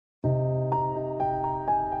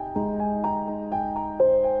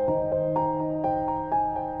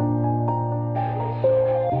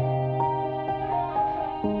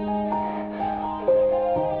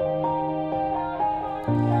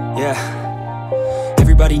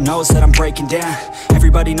Everybody knows that I'm breaking down.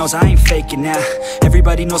 Everybody knows I ain't faking now.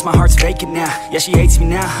 Everybody knows my heart's vacant now. Yeah, she hates me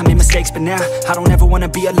now, I made mistakes, but now I don't ever wanna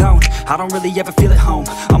be alone. I don't really ever feel at home.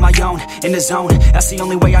 On my own, in the zone, that's the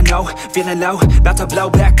only way I know. Feeling low, about to blow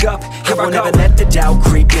back up. Here I won't ever let the doubt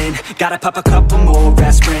creep in. Gotta pop a couple more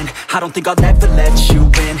aspirin. I don't think I'll ever let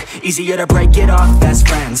you in. Easier to break it off as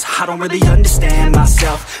friends. I don't really understand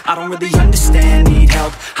myself. I don't really understand, need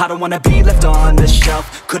help. I don't wanna be left on the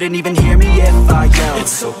shelf. Couldn't even hear me if I yelled.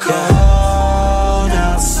 It's so cold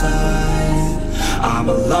outside, I'm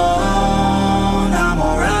alone, I'm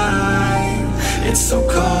alright. It's so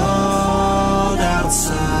cold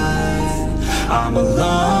outside, I'm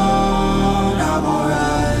alone, I'm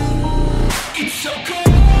alright. It's so cold.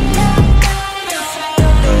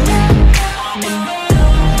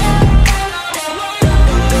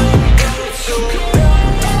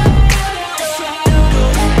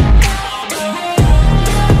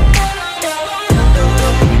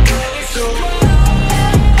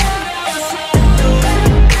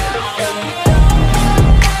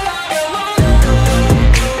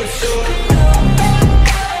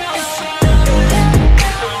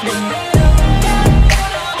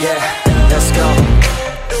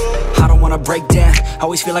 Break down,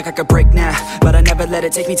 always feel like I could break now, but I never let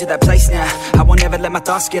it take me to that place now. I won't ever let my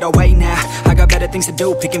thoughts get away now. I got better things to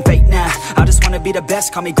do, picking fate now. I just wanna be the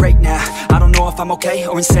best, call me great now. I don't know if I'm okay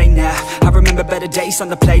or insane now. I remember better days on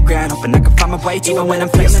the playground, hoping I can find my way to even when I'm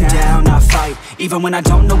feeling down, I fight. Even when I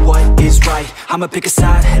don't know what is right, I'ma pick a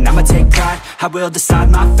side and I'ma take pride. I will decide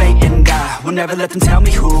my fate and I will never let them tell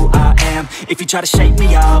me who I am. If you try to shape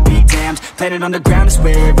me, I'll be damned. Planet on the ground is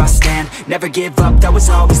where I stand. Never give up, that was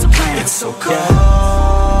always the plan. It's so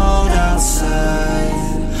cold outside,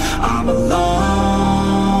 I'm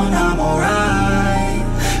alone, I'm alright.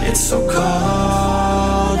 It's so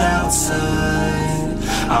cold outside,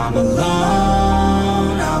 I'm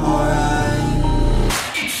alone, I'm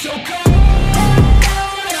alright. It's so cold.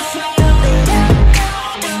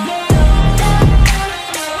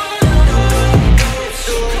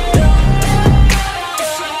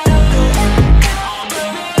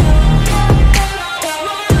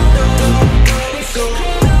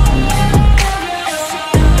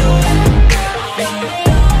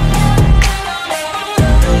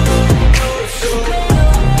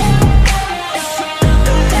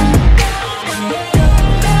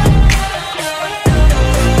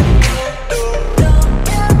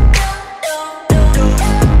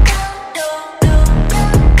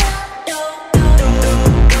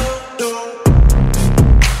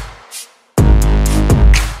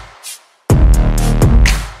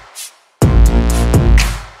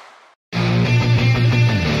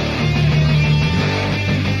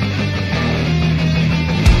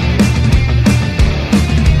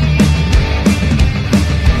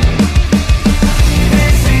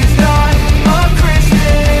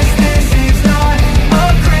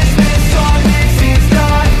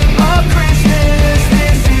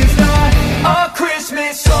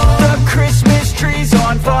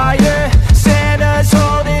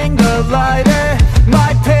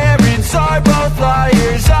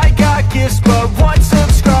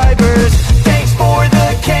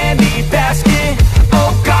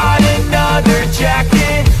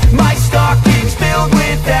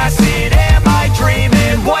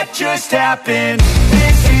 Happened.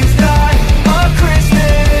 This is not a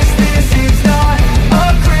Christmas. This is not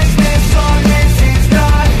a Christmas song. This is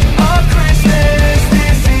not a Christmas.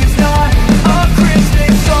 This is not a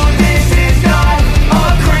Christmas song. This is not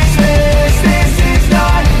a Christmas. This is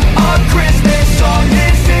not a Christmas song.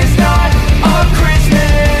 This is not a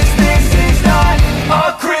Christmas. This is not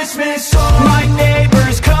a Christmas song. My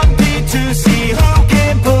neighbors compete to see who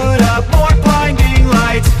can put up more blinding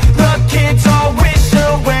lights. The kids all wish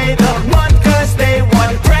away the month 'cause they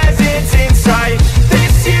want presents in sight.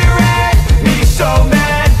 This year had me so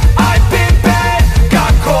mad, I've been bad,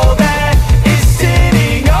 got coal that is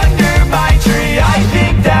sitting under my tree. I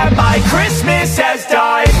think that my Christmas has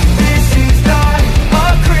died. This is not a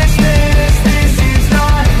Christmas. This is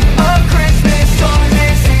not a Christmas song.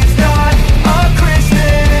 This is not a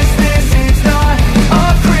Christmas. This is not a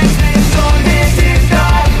Christmas song. This is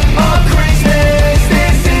not a Christmas.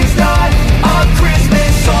 This is not a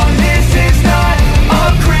Christmas song. This is not a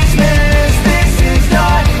Christmas. This is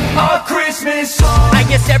not a Christmas song. I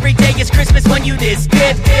guess every day is Christmas when you this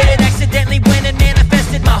gifted. Accidentally went and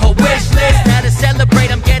manifested my whole wish list. Now to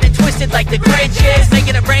celebrate I'm getting twisted like the Grinch is.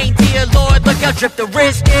 Making a reindeer, Lord, look how dripped the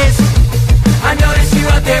wrist is. I noticed you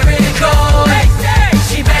out there in the cold.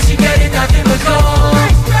 She bad, she getting nothing but cold.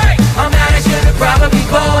 I'm mad, I should've probably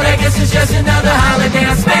bold. I guess it's just another holiday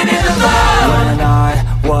I'm spending alone. When I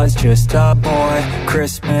was just a boy.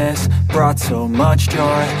 Christmas brought so much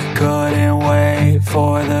joy. Couldn't wait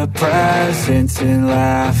for the presents and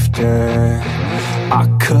laughter. I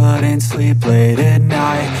couldn't sleep late at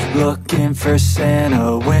night, looking for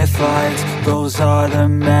Santa with lights. Those are the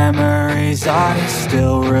memories I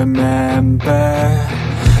still remember.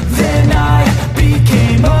 Then I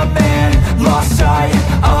became a man, lost sight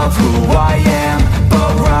of who I am,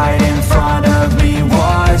 but right in front of me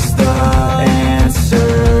was the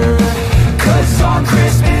answer. 'Cause on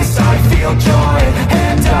Christmas I feel joy,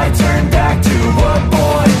 and I turn back to a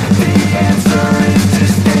boy. The answer is to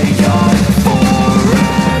stay young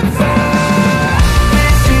forever.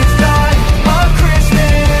 This is not a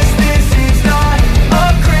Christmas, this is not a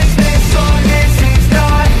Christmas song. This is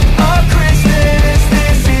not a Christmas,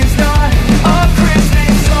 this is not a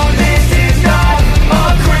Christmas song. This is not a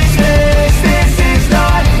Christmas, this is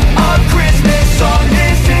not a Christmas song.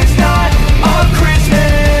 This is not a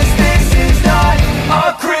Christmas, this is not a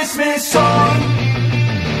Christmas song.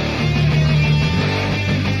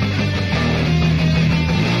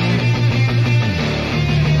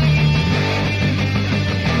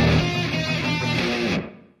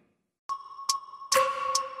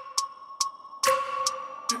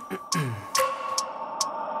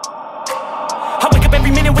 I wake up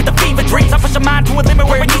every minute with the fever dreams. I push my mind to a limit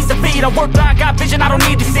where it needs to feed. I work blind, got vision I don't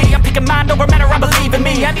need to see. I'm picking mind over matter, I believe in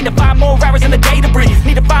me. I need to find more hours in the day to breathe.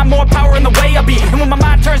 Need to find more power in the way I be. And when my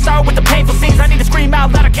mind turns sour with the painful scenes, I need to scream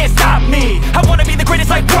out loud, I can't stop me. I wanna be the greatest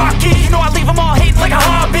like Rocky. You know I leave them all hating like a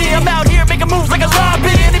hobby. I'm out here making moves like a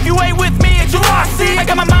lobby. And if you ain't with me, it's your loss. See, I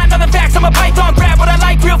got my mind on the facts, I'm a python. Grab what I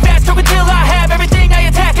like real fast, choke until I have everything. I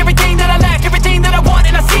attack everything that I lack, everything that I want,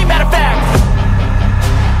 and I see matter of fact.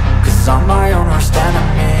 'Cause I'm my own worst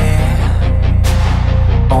enemy,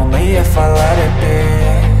 only if I let it be.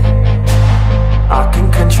 I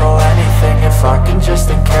can control anything if I can just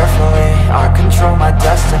think carefully. I control my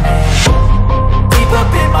destiny. Deep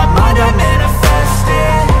up in my mind I manifest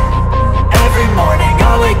it. Every morning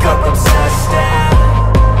I wake up obsessed, and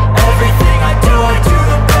everything I do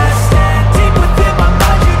the best. And deep within my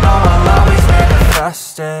mind you know I'll always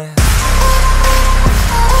manifest it.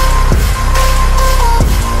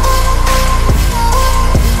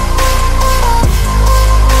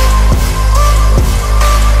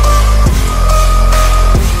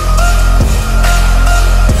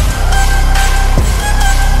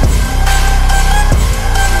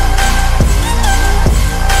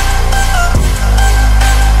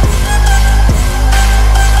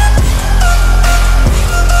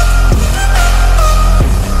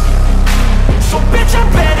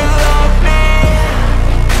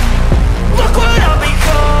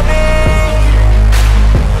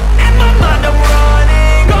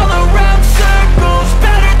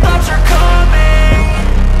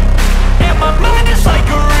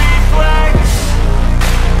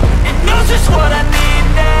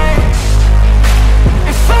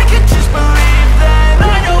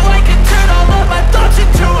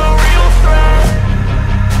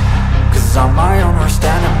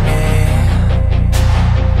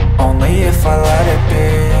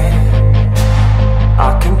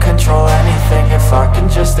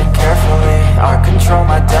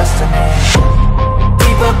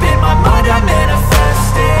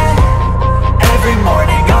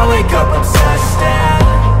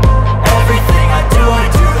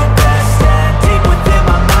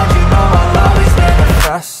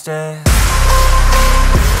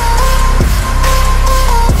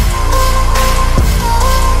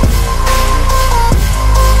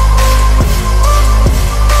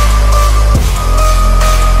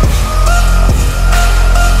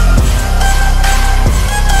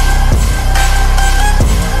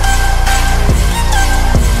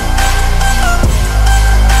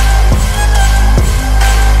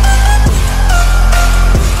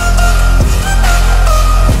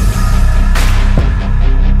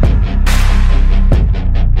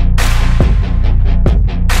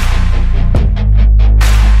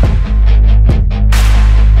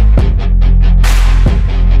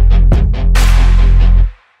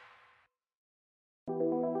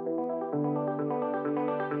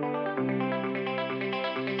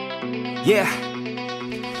 Yeah,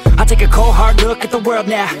 I take a cold hard look at the world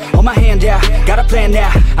now. Hold my hand out, got a plan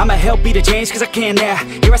now. I'ma help be the change cause I can now.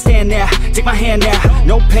 Here I stand now, take my hand now.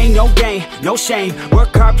 No pain, no gain, no shame.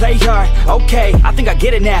 Work hard, play hard, okay. I think I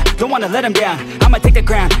get it now, don't wanna let them down. I'ma take the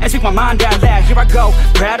ground and speak my mind out loud. Here I go,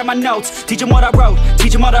 proud of my notes. Teach them what I wrote,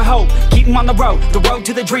 teach them all the hope. Keep them on the road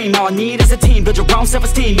to the dream. All I need is a team, build your own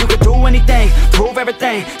self-esteem. You can do anything, prove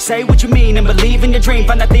everything. Say what you mean and believe in your dream.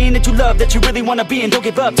 Find that thing that you love, that you really wanna be. And don't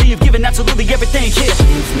give up till you've given absolutely everything. Yeah.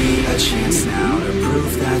 Give me a chance now to prove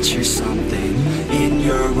prove that you're something in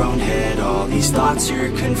your own head. All these thoughts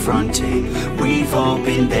you're confronting, we've all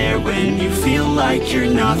been there when you feel like you're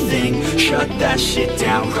nothing. Shut that shit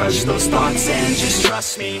down, crush those thoughts and just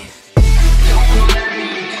trust me.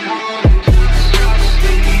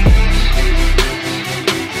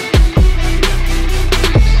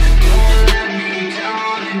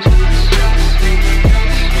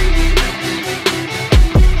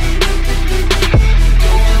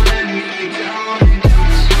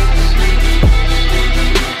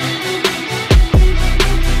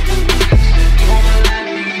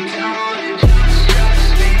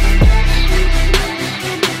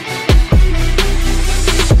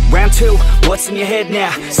 What's in your head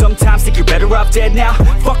now? Sometimes think you're better off dead now.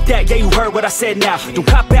 Fuck that, yeah, you heard what I said now. Don't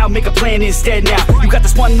cop out, make a plan instead now. You got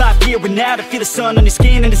this one life here and now, to feel the sun on your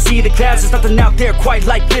skin and to see the clouds. There's nothing out there quite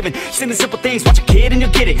like living. Just in the simple things, watch a kid and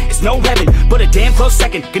you'll get it. It's no heaven, but a damn close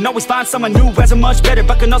second. Can always find someone new who has it much better,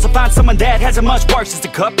 but can also find someone that has it much worse. Is the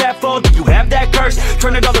cup that full? Do you have that curse?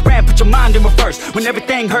 Turn it all around, put your mind in reverse. When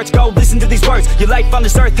everything hurts, go listen to these words. Your life on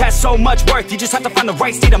this earth has so much worth. You just have to find the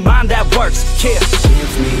right state of mind that works. Yeah.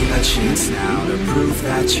 Give me a chance now to prove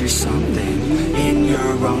that you're something in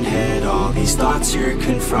your own head. All these thoughts you're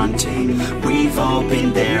confronting, we've all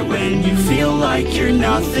been there when you feel like you're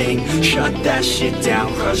nothing. Shut that shit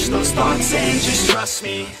down, crush those thoughts and just trust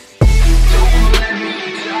me. Don't let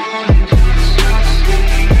me down, just trust me.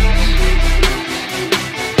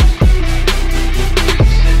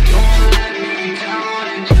 Don't let me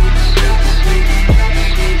down, just trust me.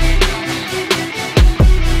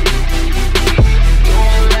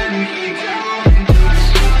 Don't let me down, just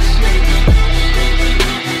trust me.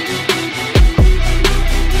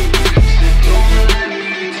 Don't let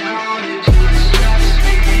me down, just trust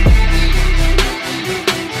me.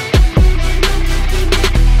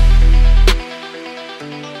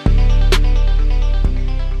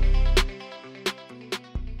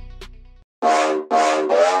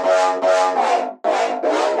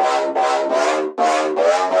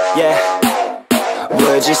 Yeah,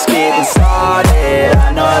 we're just getting started.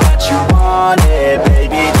 I know that you want it,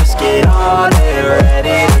 baby, just get on it,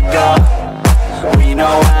 ready to go. We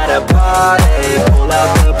know how to party, pull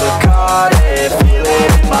out the Bacardi, feel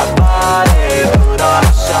it in my body, put on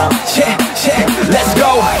a show. Yeah, yeah, let's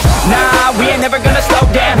go. Nah, we ain't never gonna slow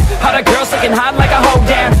down. All the girls looking hot like a hoe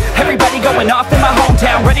down. Everybody going off in my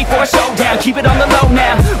hometown, ready for a showdown. Keep it on the low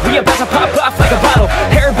now, we about to pop off like a bottle.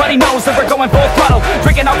 Everybody knows that we're going full throttle.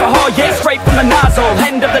 Drinking alcohol, yeah, straight from the nozzle.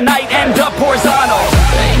 End of the night, end up horizontal.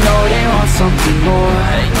 They know they want something more.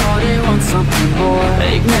 They know they want something more.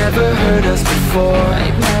 They've never heard us before.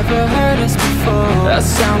 They've never heard us before. A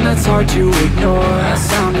sound that's hard to ignore. A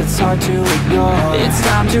sound that's hard to ignore. It's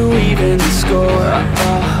time to even the score.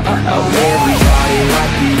 Everybody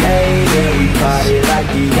like the 80s. Everybody like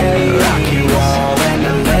the 80s. Rock and roll and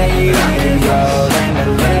the lady. Rock and roll and the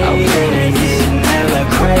lady. Getting hella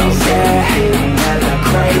crazy. Getting hella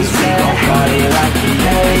crazy. We gon' party like the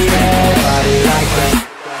 80s. Party like that.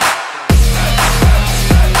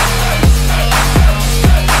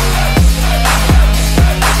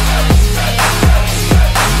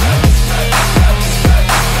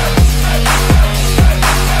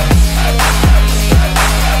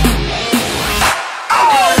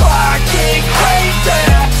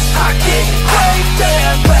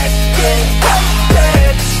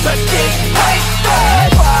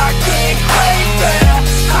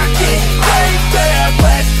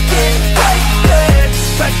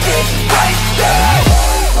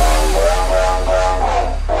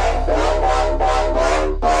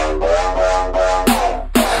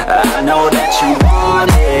 I know that you want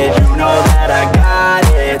it, you know that I got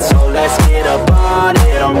it. So let's get up on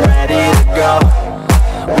it, I'm ready to go.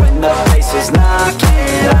 When the place is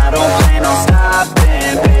knocking, I don't plan on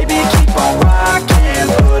stopping. Baby, keep on rocking,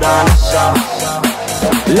 put on a show.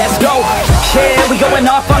 Let's go, yeah, we going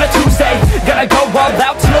off on a Tuesday. Gonna go all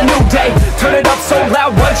out till a new day. Turn it up so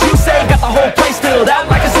loud, what you say? Got the whole place filled out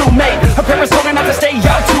like a zoo mate. Her parents told her not to stay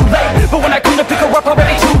out too late, but when I come to pick her up,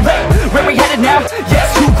 already too late. Where we headed now? Yes,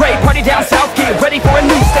 too great. Party down south, get ready for a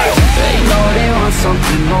new stage. They know they want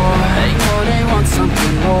something more. They know they want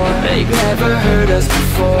something more. They've never heard us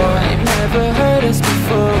before. They've never heard us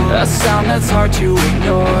before. A sound that's hard to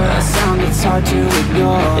ignore. A sound that's hard to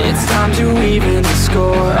ignore. It's time to even the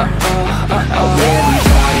score.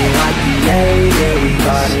 Everybody like the 80s.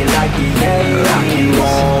 Everybody like the 80s. Rock and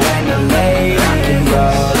roll and the lady. Rock and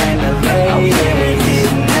roll and the lady.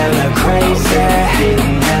 Getting hella crazy.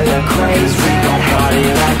 Getting hella crazy. We gon' party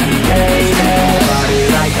like the 80s. Party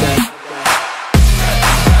like that.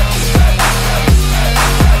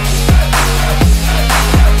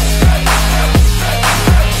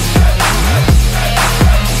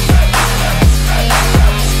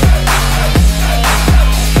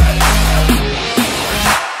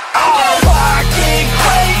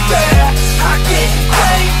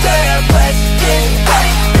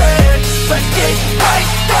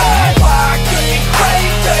 wasted. Walking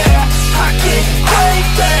crazy, I get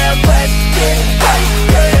crazy. Let's get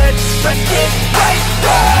wasted, let's get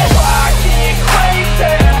wasted. Walking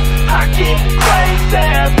crazy, I get crazy.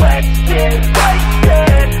 Let's get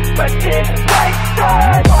wasted, let's get wasted.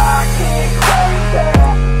 Walking crazy,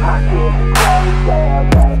 I get crazy. Let's get wasted, let's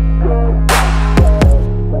get wasted.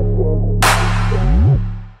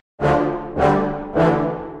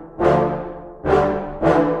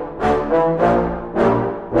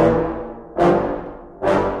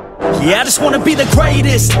 Yeah, I just wanna be the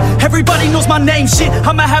greatest. Everybody knows my name, shit.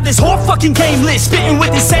 I'ma have this whole fucking game list, spitting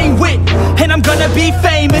with the same wit, and I'm gonna be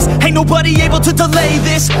famous. Ain't nobody able to delay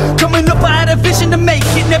this. Coming up, I had a vision to make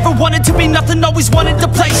it. Never wanted to be nothing, always wanted to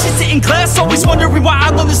play shit. Sit in class, always wondering why I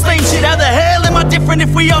love this lame shit. How the hell am I different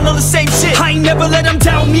if we all know the same shit? I ain't never let them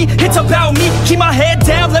doubt me, it's about me. Keep my head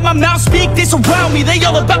down, let my mouth speak. They surround me, they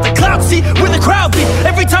all about the clout, see where the crowd be.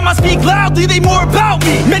 Every time I speak loudly, they more about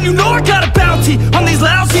me. Man, you know I got a bounty on these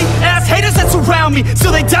lousy ass haters that surround me.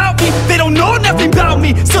 Still they doubt me, they don't know nothing about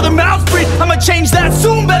me. Still their mouths breathe, I'ma change that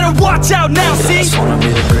soon. Better watch out now, see? I just wanna be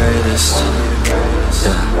the greatest,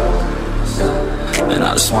 yeah. And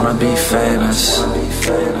I just wanna be famous,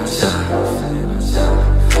 yeah.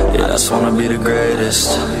 I just wanna be the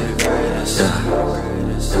greatest, yeah.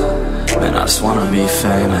 Man, I just wanna be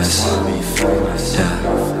famous, yeah.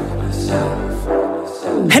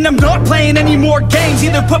 And I'm not playing any more games.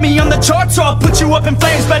 Either put me on the charts or I'll put you up in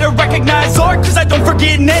flames. Better recognize art, cause I don't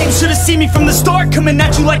forget names. Should've seen me from the start, coming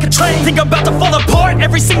at you like a train. Think I'm about to fall apart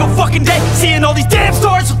every single fucking day. Seeing all these damn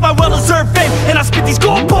stars with my well-deserved fame. And I spit these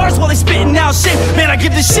gold bars while they spitting out shit. Man, I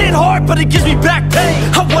give this shit hard, but it gives me back pain.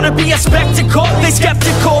 I wanna be a spectacle, they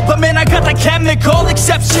skeptical. But man, I got that chemical,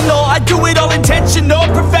 exceptional. I do it all intentional,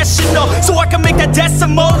 professional, so I can make that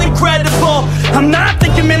decimal incredible. I'm not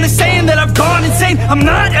thinking, man, they're saying that I've gone insane. I'm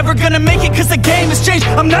not ever gonna make it cause the game has changed.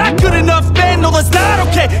 I'm not good enough, man, no that's not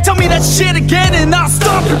okay. Tell me that shit again and I'll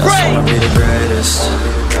stop your brain. I just wanna be the greatest,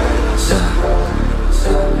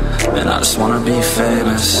 yeah. And I just wanna be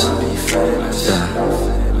famous, yeah.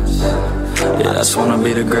 I just wanna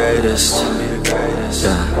be the greatest,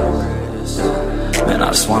 yeah. Man, I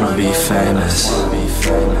just wanna be famous,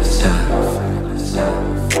 yeah.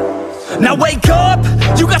 Now wake up,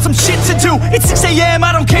 you got some shit to do. It's 6 AM,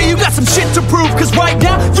 I don't care, you got some shit to prove. Cause right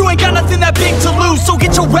now, you ain't got nothing that big to lose. So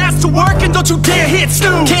get your ass to work and don't you dare hit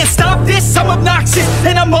snooze. Can't stop this, I'm obnoxious,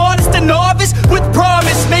 and I'm honest and novice with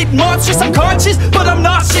promise. Made monstrous, I'm conscious, but I'm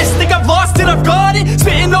nauseous. Think I've lost it, I've got it.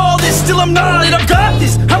 Spitting all this, still I'm not it. I've got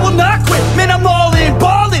this, I will not quit. Man, I'm all in,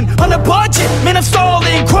 balling on a budget. Man, I'm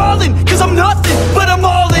stalling, crawling, cause I'm nothing, but I'm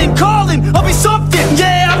all in, calling, I'll be something.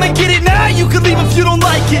 Yeah, I'ma get it now, you can leave if you don't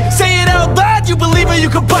like it. Say it out loud, you believe it, you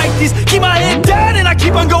can bite this. Keep my head down and I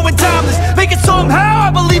keep on going timeless. Make it somehow,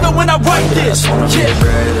 I believe it when I write this. I just wanna be the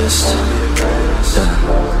greatest, yeah.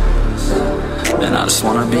 And I just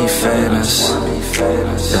wanna be famous,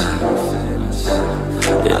 yeah.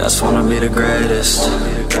 I just wanna be the greatest,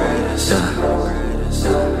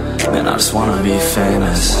 yeah. Man, I just wanna be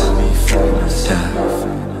famous, yeah.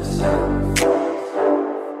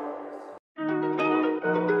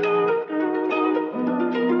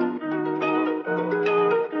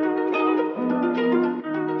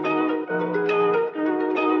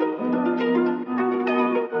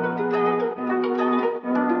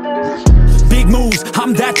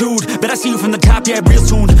 I'm that dude, bet I see you from the top, yeah, real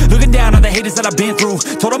soon. Looking down on the haters that I've been through.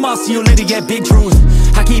 Told them I'll see you later, yeah, big truth.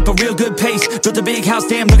 I keep a real good pace, built a big house,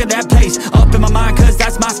 damn, look at that place. Up in my mind, cause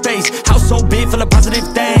that's my space. House so big, full of positive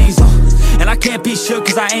things. And I can't be shook,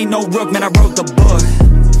 cause I ain't no rook, man, I wrote the book.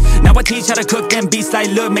 Now I teach how to cook them beats like,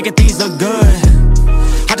 look, making things look good.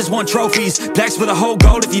 I just want trophies, plaques with a whole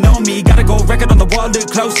gold if you know me. Got a gold record on the wall, look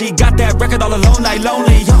closely. Got that record all alone like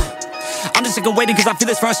lonely, I'm just sick of waiting cause I feel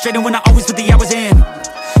it's frustrating when I always put the hours in.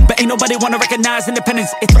 But ain't nobody wanna recognize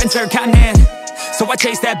independence, it threatens their continent. So I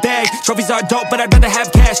chase that bag, trophies are dope but I'd rather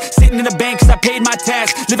have cash. Sitting in the bank cause I paid my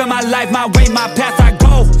tax. Living my life, my way, my path, I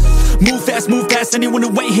go. Move fast, anyone who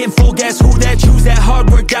ain't hitting full gas. Who that, choose that, hard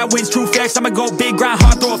work, that wins, true facts. I'ma go big, grind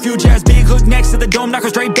hard, throw a few jabs. Big hook next to the dome, knock her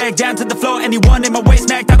straight back down to the floor. Anyone in my way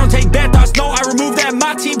smacked, I don't take bad thoughts, no, I remove that.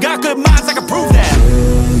 My team got good minds, I can prove that.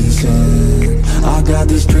 I got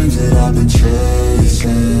these dreams that I've been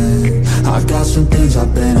chasing. I got some things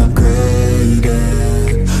I've been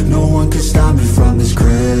upgrading. No one can stop me from this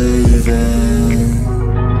craving.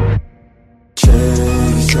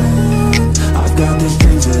 Chasing, I've got these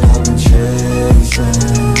dreams that I've been chasing.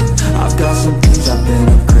 I've got some things I've been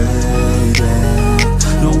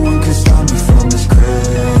upgrading. No one can stop me from this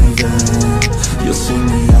craving. You'll see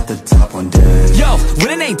me at the top one day. Yo,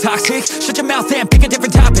 when it ain't toxic, shut your mouth and pick a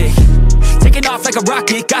different topic. Taking off like like a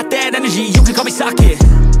rocket. Got that energy, you can call me socket.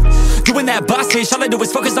 Doing that boss bitch, all I do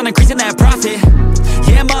is focus on increasing that profit.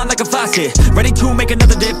 Yeah, I'm on like a faucet, ready to make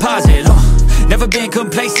another deposit. Never been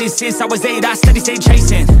complacent since I was 8, I steady stay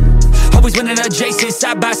chasing. Always winning adjacent,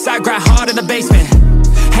 side by side, grind hard in the basement.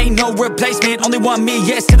 Ain't no replacement, only one me,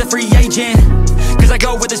 yes, to the free agent. Cause I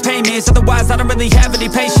go with his payments, otherwise I don't really have any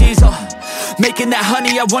patience. Making that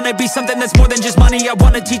honey, I wanna be something that's more than just money. I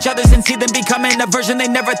wanna teach others and see them becoming a version they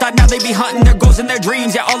never thought. Now they be hunting their goals and their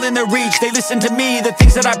dreams, yeah, all in their reach. They listen to me, the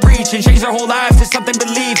things that I preach, and change their whole lives to something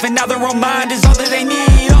belief. And now their own mind is all that they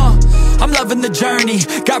need. I'm loving the journey,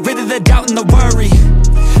 got rid of the doubt and the worry.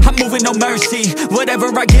 I'm moving no mercy,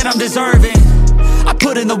 whatever I get I'm deserving. I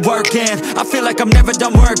put in the work in, I feel like I'm never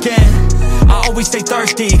done working. I always stay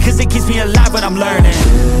thirsty, cause it keeps me alive when I'm learning.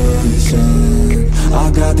 I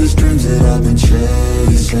got these dreams that I've been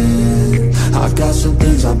chasing. I got some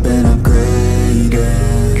things I've been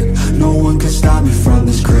upgrading. No one can stop me from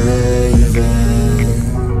this craving.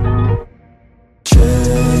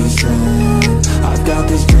 Chasing, I've got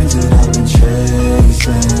these dreams that I've been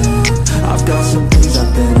chasing. I've got some things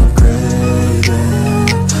I've been upgrading.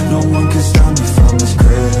 No one can stop me from this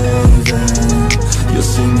craving. You'll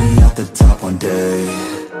see me at the top one day.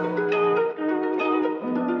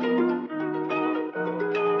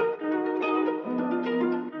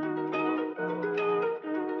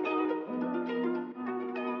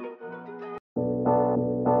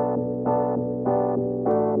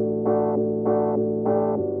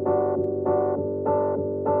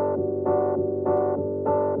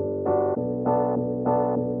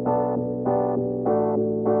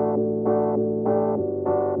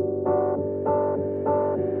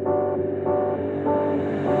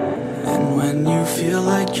 When you feel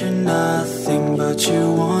like you're nothing, but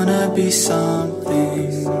you wanna be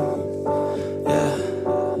something, yeah.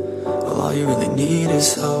 Well, all you really need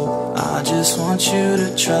is hope. I just want you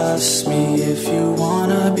to trust me if you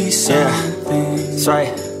wanna be something. Yeah, that's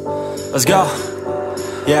right. Let's go.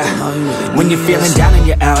 Yeah, when you're feeling down and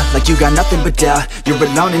you're out, like you got nothing but doubt. You're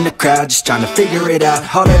alone in the crowd, just trying to figure it out.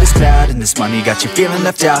 All of this cloud and this money got you feeling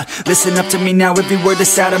left out. Listen up to me now, every word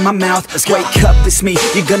that's out of my mouth. Wake up, it's me,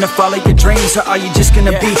 you're gonna follow your dreams. Or are you just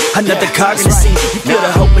gonna be another cog in the scene? You feel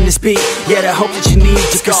the hope in this beat, yeah, the hope that you need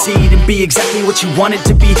to proceed and be exactly what you want it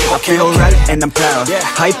to be. I feel right and I'm proud,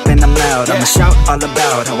 hype and I'm loud. I'ma shout all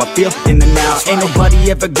about how I feel in the now. Ain't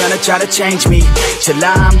nobody ever gonna try to change me till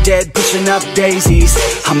I'm dead, pushing up daisies.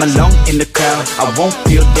 I'm alone in the crowd, I won't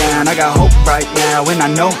feel down. I got hope right now, and I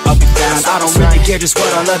know I'll be found. I don't really care just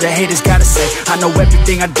what all other haters gotta say. I know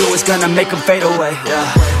everything I do is gonna make them fade away,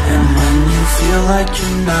 yeah. And when you feel like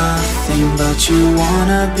you're nothing, but you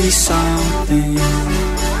wanna be something,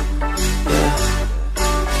 yeah.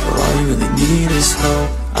 Well, all you really need is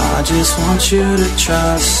hope. I just want you to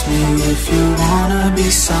trust me if you wanna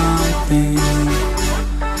be something,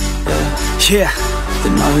 yeah.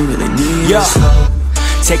 Then all you really need is hope.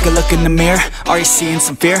 Take a look in the mirror, are you seeing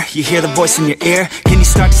some fear? You hear the voice in your ear, can you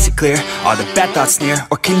start to see clear? Are the bad thoughts near?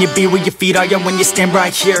 Or can you be where your feet are, yeah, when you stand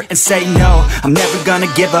right here and say no? I'm never gonna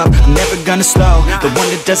give up, I'm never gonna slow. The one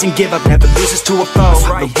that doesn't give up, never loses to a foe.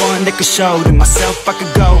 The one that could show to myself I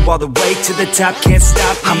could go all the way to the top, can't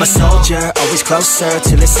stop me. I'm a soldier, always closer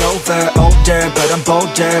till it's over. Older, but I'm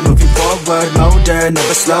bolder, moving forward, motor,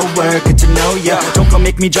 never slower. Good to know ya, don't go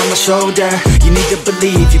make me drop my shoulder. You need to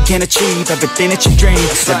believe you can achieve everything that you dream.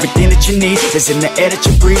 Everything that you need is in the air that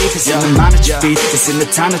you breathe. It's in the mind that you feed, it's in the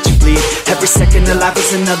time that you bleed. Every second of life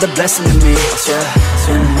is another blessing to me,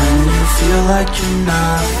 yeah. And when you feel like you're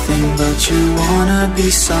nothing, but you wanna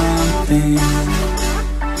be something,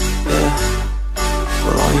 yeah.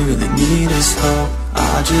 Well, all you really need is hope.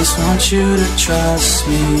 I just want you to trust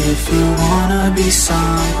me if you wanna be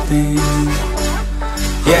something,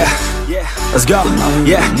 yeah. Let's go,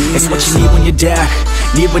 yeah. It's what you need when you're down,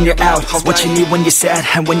 need when you're out. It's what you need when you're sad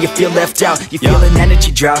and when you feel left out. You feel an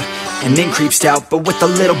energy drought and then creeps out, but with a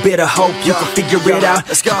little bit of hope you can figure it out.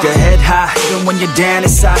 Keep your head high even when you're down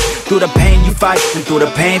inside. Through the pain you fight and through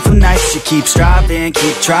the painful nights you keep striving,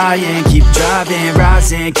 keep trying, keep driving,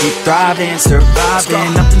 rising, keep thriving,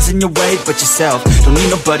 surviving. Nothing's in your way but yourself, don't need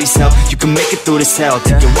nobody's help. You can make it through this hell,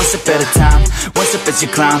 take it one step at a time, one step as you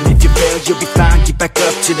climb. If you fail you'll be fine, get back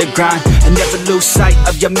up to the grind and never lose sight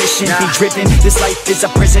of your mission. Be driven, this life is a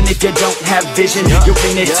prison if you don't have vision. You're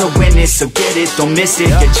in it to win it, so get it, don't miss it.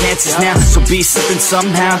 Your chances now, so be something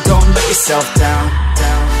somehow. Don't let yourself down.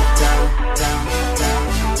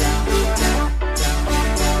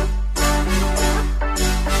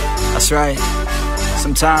 That's right.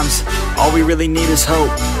 Sometimes all we really need is hope.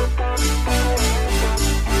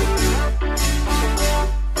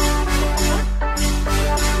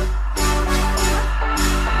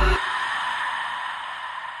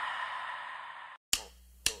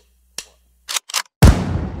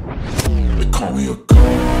 me a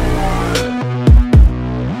god.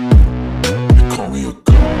 You call me a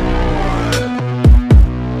god.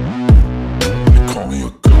 You call me a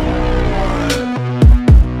god.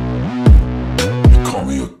 You call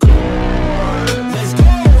me a god. Let's go.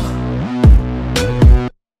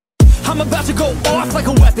 I'm about to go off like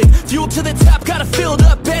a weapon. Fuel to the top, got a filled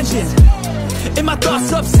up engine. In my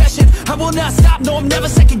thoughts, obsession, I will not stop, no, I'm never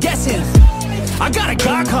second guessing. I got a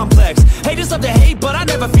God complex. Haters love to hate, but I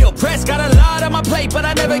never feel pressed. Got a lot on my plate, but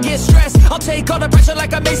I never get stressed. I'll take all the pressure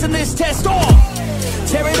like I'm acing this test.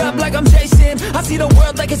 Tear it up like I'm Jason. I see the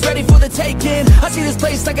world like it's ready for the taking. I see this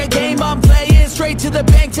place like a game I'm playing. Straight to the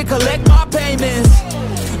bank to collect my payments.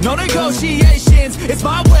 No negotiations, it's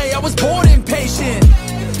my way, I was born impatient.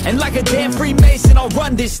 And like a damn Freemason, I'll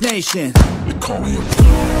run this nation. You call me a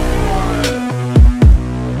god.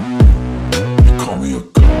 You call me a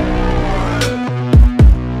god.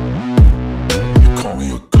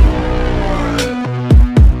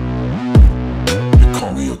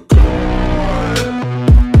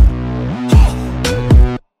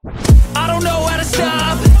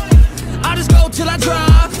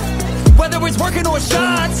 Working or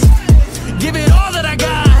shots, give it all that I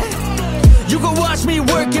got. You can watch me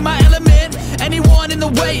work in my element. Anyone in the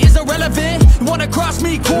way is irrelevant. You wanna cross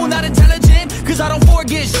me, cool, not intelligent. Cause I don't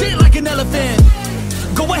forget shit like an elephant.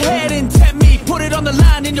 Go ahead and tempt me, put it on the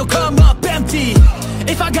line and you'll come up empty.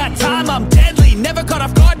 If I got time, I'm deadly. Never caught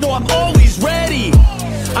off guard, no, I'm always ready.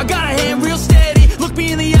 I got a hand real steady. Look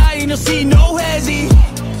me in the eye and you'll see no hezzy.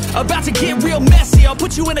 About to get real messy. I'll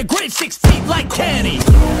put you in a grave 6 feet like Kenny.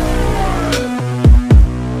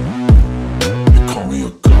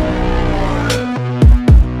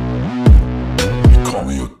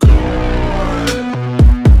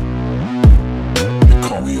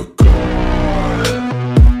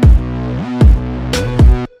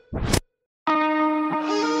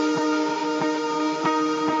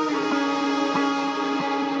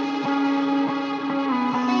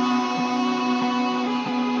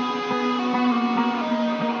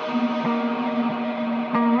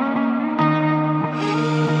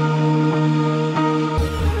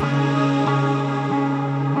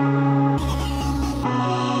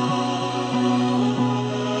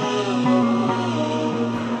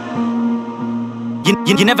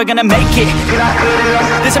 You're never gonna make it.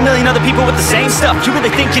 There's a million other people with the same stuff. You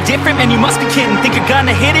really think you're different? Man, you must be kidding. Think you're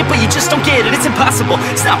gonna hit it, but you just don't get it. It's impossible,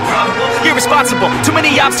 it's not probable. You're irresponsible, too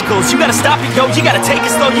many obstacles. You gotta stop it, yo, you gotta take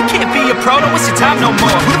it slow. You can't be a pro, don't waste your time no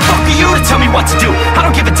more. Who the fuck are you to tell me what to do? I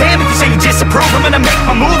don't give a damn if you say you disapprove. I'm gonna make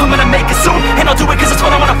my move, I'm gonna make it soon. And I'll do it cause it's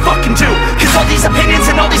what I wanna fucking do. Cause all these opinions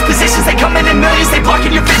and all these positions, they come in millions, they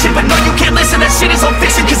blocking your vision. But no, you can't listen, that shit is all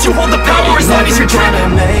fiction. Cause you hold the power as long as you're trying to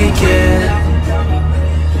make it.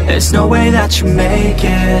 There's no way that you make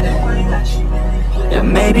it. Yeah,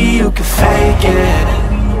 maybe you could fake it,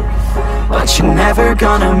 but you're never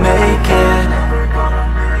gonna make it.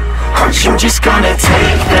 Aren't you just gonna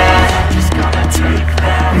take that?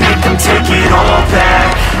 Make them take it all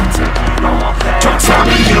back. Don't tell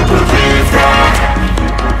me you believe that.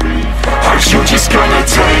 Aren't you just gonna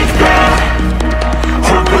take that?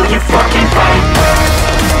 Or will you fucking fight back?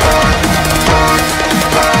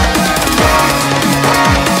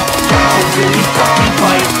 Really fucking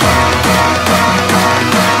fight.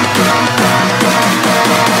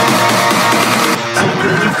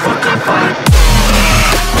 Really fucking fight.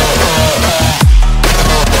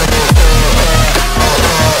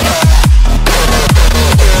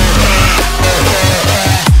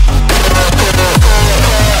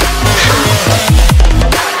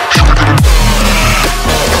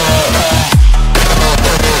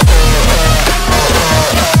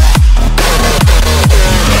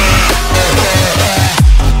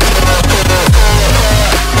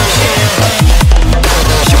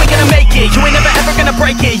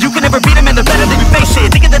 You can never beat them and they're better than you face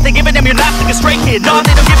it. Thinking that they're giving them, you're not like a stray kid. No,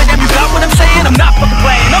 they don't give a damn, you got what I'm saying? I'm not fucking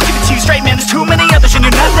playing, I'll give it to you straight, man. There's too many others and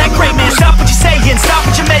you're not that great, man. Stop what you're saying, stop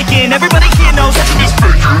what you're making. Everybody here knows that you're just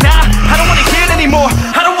fake. Nah, I don't wanna hear it anymore.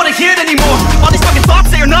 I don't wanna hear it anymore. All these fucking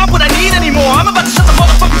thoughts, they are not what I need anymore. I'm about to shut the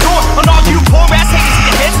motherfucking door on all you poor ass haters with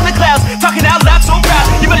your heads in the clouds. Talking out loud so proud,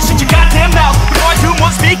 you better shut your goddamn mouth before I do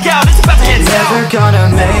more speak out. It's about to head south. Never gonna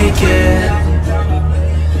make it.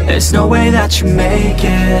 There's no way that you make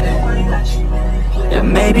it. Yeah,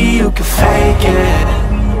 maybe you could fake it,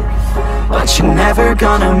 but you're never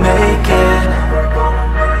gonna make it.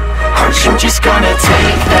 Aren't you just gonna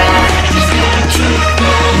take that?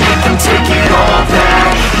 Make them take it all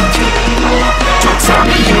back. Don't tell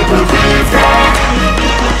me you believe that.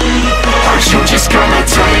 Aren't you just gonna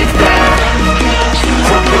take that?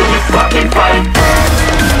 Or will you fucking fight back?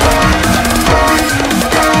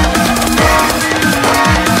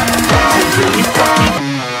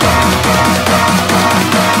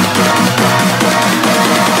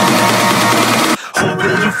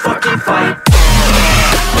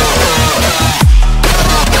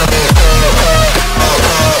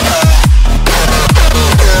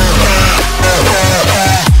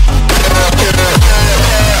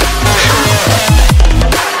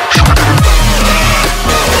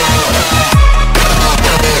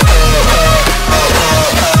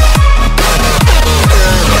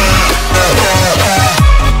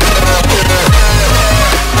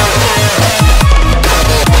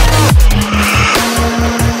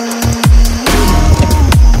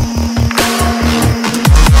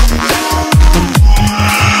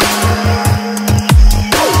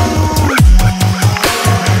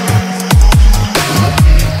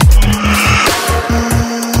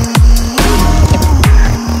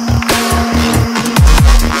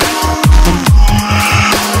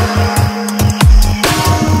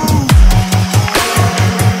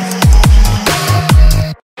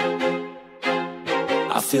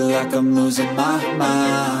 I'm losing my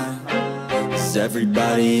mind. Is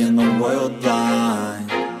everybody in the world blind?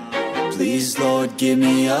 Please, Lord, give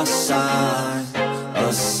me a sign,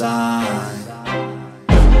 a sign.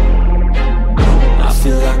 I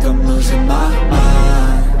feel like I'm losing my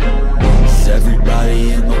mind. Is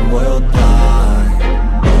everybody in the world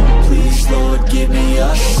blind? Please, Lord, give me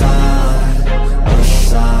a sign, a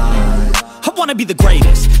sign. I wanna be the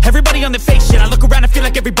greatest. Everybody on the fake shit. I look around and feel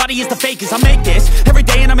like everybody is the fakest. I make this every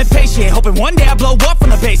day and I'm impatient, hoping one day I blow up from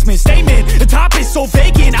the basement. Statement, the top is so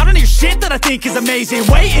vacant. I don't hear shit that I think is amazing.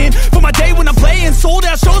 Waiting for my day when I'm playing sold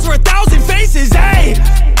out shows for 1,000 faces. Hey,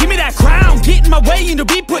 give me that crown, get in my way and to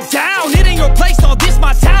be put down. It ain't your place, no, this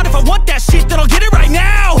my town. If I want that shit, then I'll get it right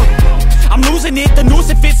now. I'm losing it, the noose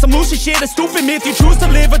it fits, some loose shit, a stupid myth. You choose to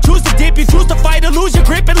live or choose to dip, you choose to fight or lose your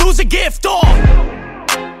grip and lose a gift.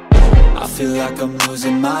 I feel like I'm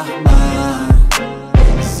losing my mind.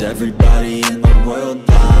 Is everybody in the world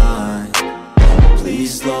blind?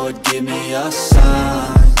 Please, Lord, give me a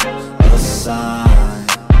sign, a sign.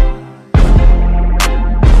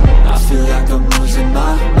 I feel like I'm losing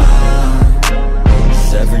my mind.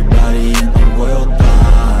 Is everybody in the world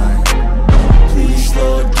blind? Please,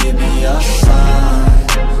 Lord, give me a sign,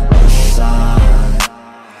 a sign.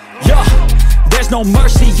 Yeah. There's no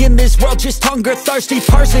mercy in this world, just hunger-thirsty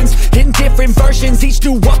persons in different versions. Each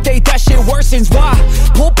new update, that shit worsens. Why?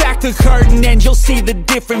 Pull back the curtain and you'll see the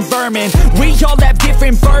different vermin. We all have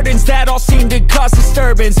different burdens that all seem to cause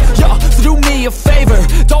disturbance. Yo, so do me a favor,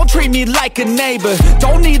 don't treat me like a neighbor.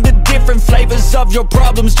 Don't need the different flavors of your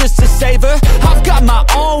problems just to savor. I've got my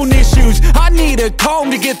own issues, I need a comb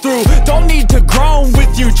to get through. Don't need to groan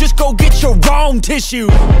with you, just go get your own tissue.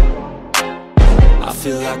 I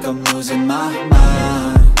feel like I'm losing my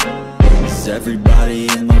mind. Is everybody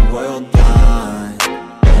in the world blind?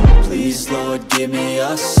 Please, Lord, give me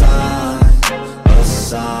a sign, a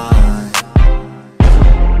sign.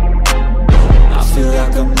 I feel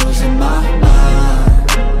like I'm losing my mind.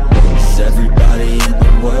 Is everybody in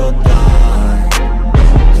the world blind?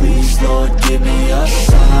 Please, Lord, give me a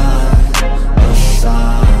sign, a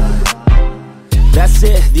sign. That's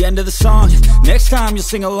it, the end of the song. Next time you'll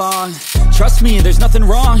sing along. Trust me, there's nothing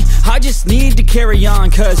wrong. I just need to carry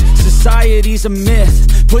on, cause society's a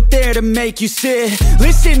myth put there to make you sit.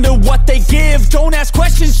 Listen to what they give. Don't ask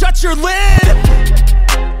questions, shut your lid.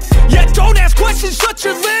 Yeah, don't ask questions, shut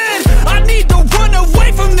your lid. I need to run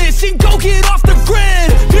away from this and go get off the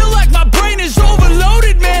grid. Feel like my brain is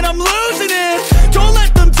overloaded, man, I'm losing it. Don't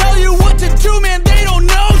let them tell you what to do, man, they don't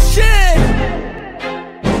know shit.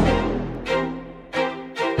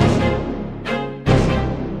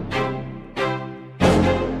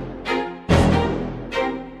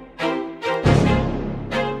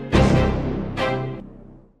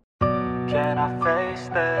 Can I face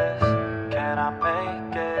this? Can I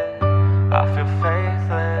make it? I feel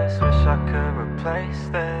faithless, wish I could replace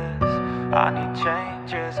this. I need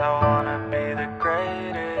changes, I wanna be the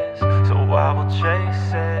greatest. So I will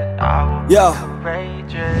chase it, I will be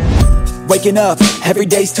courageous. Waking up, every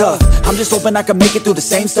day's tough. I'm just hoping I can make it through the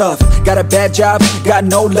same stuff. Got a bad job, got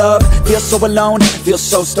no love. Feel so alone, feel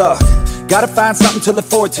so stuck. Gotta find something to look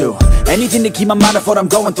forward to. Anything to keep my mind off what I'm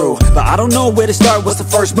going through. But I don't know where to start, what's the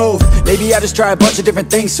first move? Maybe I just try a bunch of different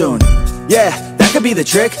things soon. Yeah, that could be the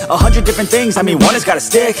trick. 100 different things, I mean one has gotta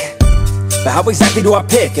stick. But how exactly do I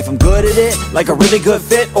pick? If I'm good at it, like a really good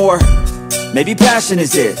fit, or maybe passion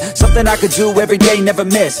is it? Something I could do every day, never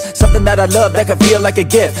miss. Something that I love, that could feel like a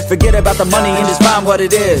gift. Forget about the money and just find what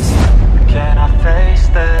it is. Can I face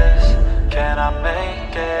this? Can I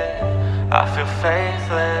make it? I feel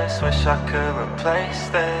faithless, wish I could replace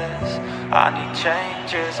this. I need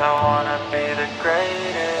changes, I wanna be the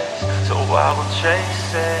greatest. So I will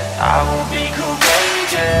chase it, I will be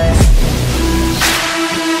courageous.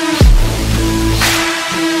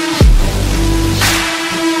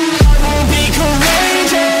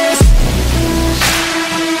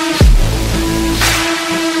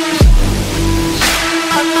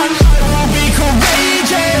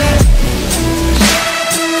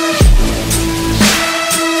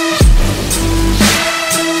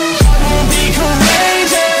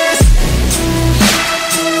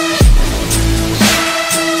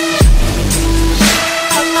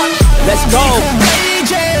 Let's go.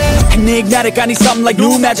 Enigmatic, I need something like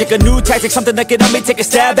new magic, a new tactic, something that can help me take a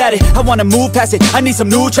stab at it. I wanna move past it, I need some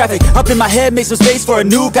new traffic. Up in my head, make some space for a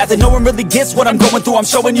new path. And no one really gets what I'm going through, I'm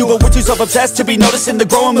showing you. But we're too self-obsessed to be noticing the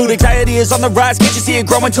growing mood. Anxiety is on the rise, can't you see it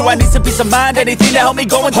growing too? I need some peace of mind, anything to help me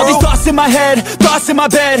going through. All these thoughts in my head, thoughts in my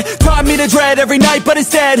bed, taught me to dread every night, but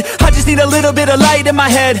instead I just need a little bit of light in my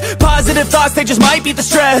head. Positive thoughts, they just might beat the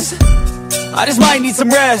stress. I just might need some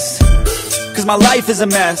rest, cause my life is a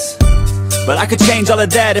mess. But I could change all of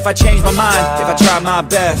that if I change my mind, if I try my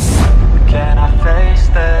best. Can I face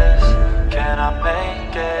this? Can I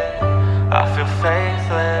make it? I feel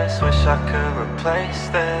faithless, wish I could replace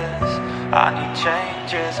this. I need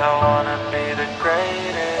changes, I wanna be the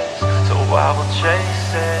greatest. So I will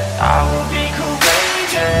chase it, I will be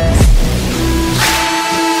courageous.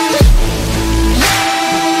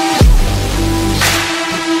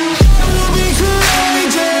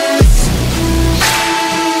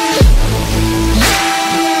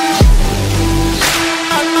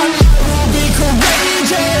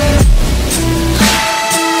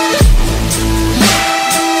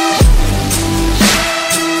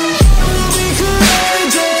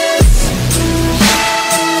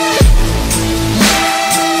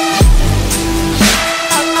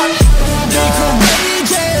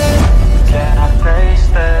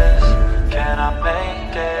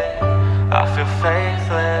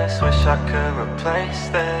 I could replace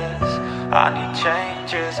this. I need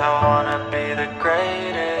changes, I wanna be the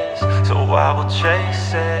greatest. So I will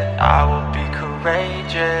chase it, I will be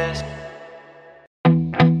courageous.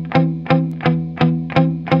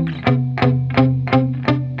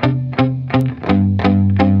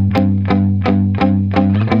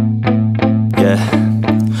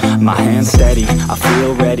 My hands steady, I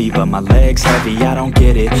feel ready, but my legs heavy, I don't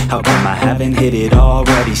get it. How come I haven't hit it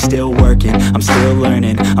already? Still working, I'm still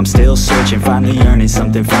learning, I'm still searching, finally earning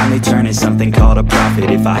something, finally turning something called a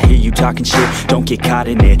profit. If I hear you talking shit, don't get caught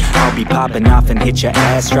in it. I'll be popping off and hit your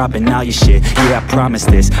ass, dropping all your shit. Yeah, I promise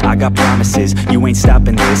this, I got promises, you ain't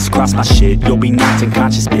stopping this. Cross my shit, you'll be knocked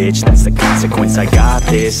unconscious, bitch. That's the consequence, I got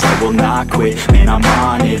this, I will not quit. Man, I'm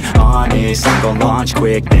on it, honest, I'm gon' launch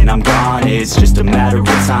quick, then I'm gone. It's just a matter of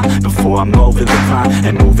time before I'm over the climb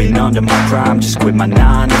and moving under my prime. Just quit my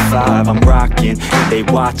 9 to 5, I'm rocking and they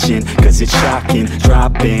watching, cause it's shocking.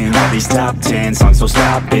 Dropping all these top 10 songs, so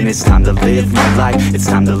stopping. It's time to live my life, it's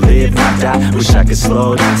time to live, not die. Wish I could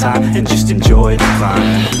slow down time and just enjoy the climb.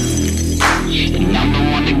 And I'm the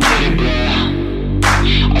one to get it,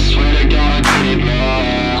 bro. I swear to God I get it,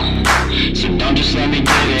 bro. So don't just let me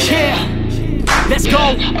get it. Yeah, let's go.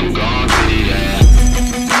 I'm gonna get it, yeah.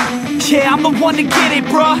 Yeah, I'm the one to get it,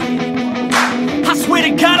 bruh. I swear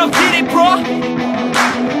to God I'll get it, bruh.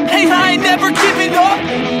 Hey, I ain't never giving up.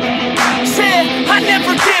 Yeah, I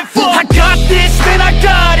never give up. I got this, man, I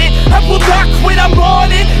got it. I will not quit, I'm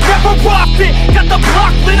on it. Never off it. Got the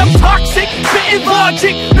block lit, I'm toxic. Spitting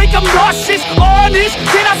logic, make them nauseous. Honest,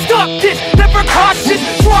 can I stop this? Never cautious,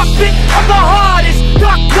 drop it. I'm the hardest.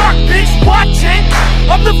 Knock, knock, bitch, watch it.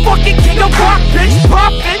 I'm the fucking king of rock, bitch.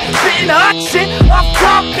 Profit, spitting hot shit. I'm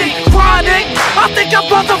topic, chronic. I think I'm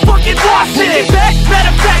motherfucking lost it. Take it back,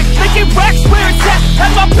 matter of fact, making racks where it's at.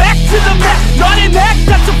 Have my back to the mat, not an act,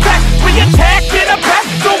 that's a fact. We attack in a back,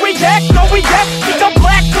 don't react, no react. Think I'm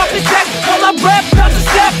black, up his back, while I rap, not to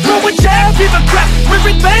snap. Throw a jab, give a crap. We're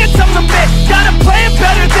advanced, I'm the man. Got a plan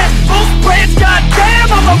better than most brands. Goddamn,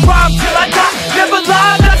 I'm a rhyme till I die. Never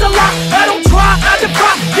lie, that's a lie. I don't try, I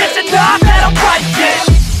defy. Yes and nah, that I'm right, yeah.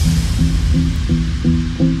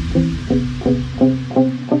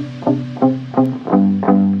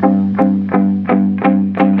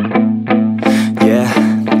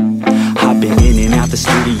 The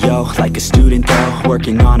studio, like a student though,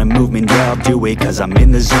 working on a movement, yeah, I'll do it cause I'm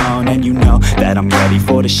in the zone. And you know that I'm ready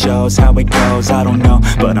for the shows. How it goes, I don't know,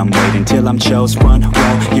 but I'm waiting till I'm chose. Front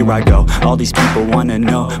row, here I go. All these people wanna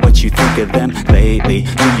know what you think of them lately.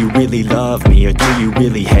 Do you really love me or do you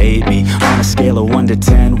really hate me? On a scale of 1 to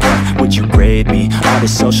 10, what would you grade me? All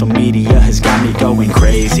this social media has got me going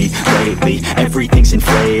crazy lately. Everything's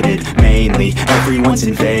inflated, mainly everyone's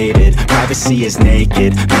invaded. Privacy is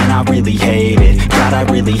naked, man, I really hate it. God, I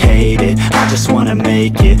really hate it. I just wanna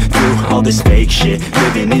make it through all this fake shit.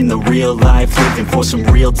 Living in the real life, living for some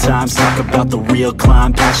real times. Talk about the real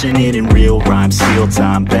climb, passionate in real rhymes. Steal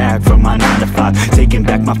time back from my 9 to 5, taking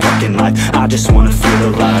back my fucking life. I just wanna feel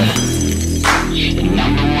alive. And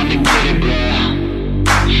I'm the one to get it, bro.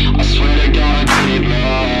 I swear to God I get it,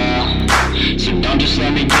 bro. So don't just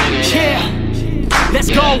let me get it. Yeah, let's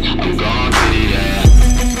go. I'm gonna get it, yeah.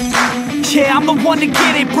 Yeah, I'm the one to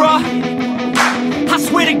get it, bruh. I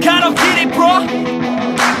swear to God I'll get it, bro.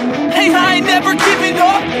 Hey, I ain't never giving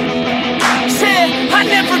up. Yeah, I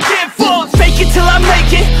never give up. Fake it till I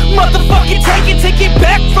make it. Motherfucking take it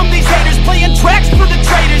back from these haters. Playing tracks for the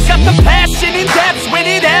traitors. Got the passion in depths when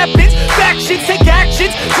it happens. Factions take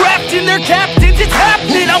actions, drafting their captains. It's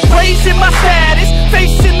happening, I'm raising my status,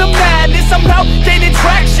 facing the madness. I'm out gaining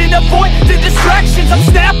traction, avoid the distractions. I'm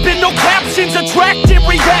snapping, no captions, attracting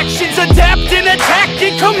reactions. Adapting,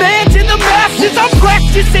 attacking, commanding the masses. I'm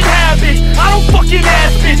practicing habits, I don't fucking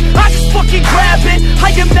ask bitch, I just fucking grab it. I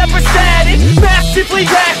am never static, actively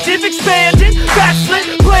active, expanding,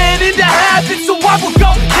 backslid, planning to have it. So I will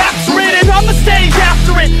go capture it, and I'ma stay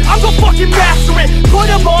after it. I'm gon' fucking master it, put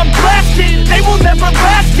them on blast it. They will never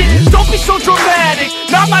last it, don't be so dramatic.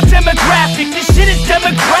 Not my demographic, this shit is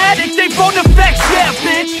democratic. They vote NEFFEX, yeah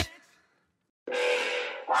bitch.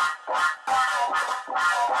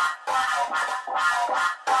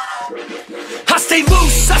 I stay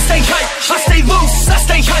loose, I stay hype, I stay loose, I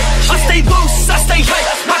stay hype, I stay loose, I stay hype.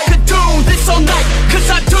 I could do this all night, cause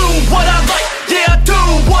I do what I like. Yeah, I do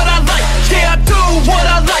what I like, yeah, I do what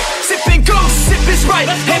I like. Sipping goose, if it's right,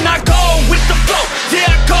 and I go with the flow. Yeah,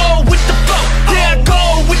 I go with the flow, yeah, I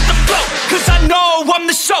go with the flow. Cause I know I'm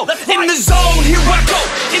the show. In the zone, here I go.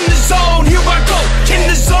 In the zone, here I go. In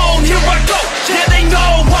the zone, here I go. Yeah, they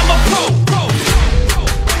know I'm a pro.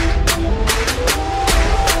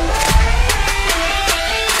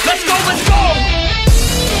 Let's go, let's go!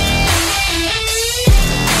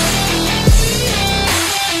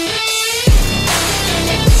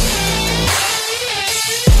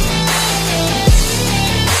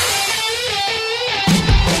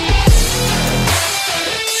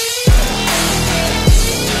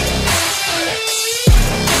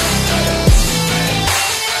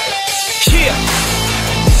 Yeah!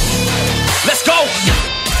 Let's go!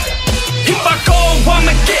 If I go,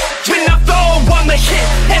 I'ma get. When I flow, I'ma hit.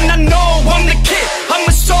 And I know I'm the kid. I'm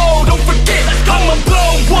a soul, don't forget. I'ma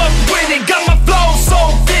blow up with it. Got my flow so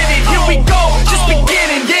vivid. Here we go, just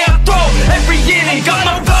beginning. Yeah, I throw every inning. Got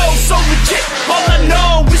my flow so legit. All I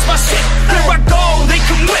know is my shit. Here I go, they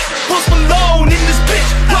can whip. Post Malone in this bitch.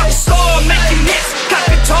 Rockstar making hits. Got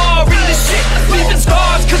guitar in this shit. Leaving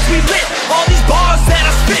scars cause we lit. All these bars that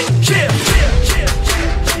I spit. Yeah.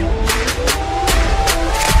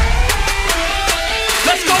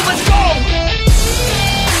 Let's go, let's go!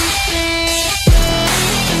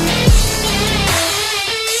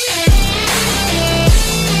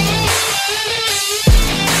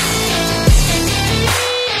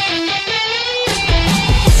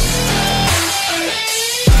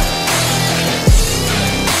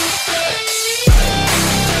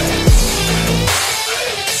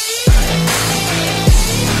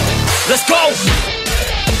 Let's go!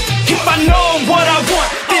 If I know what I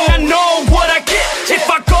want, then I know what I get. If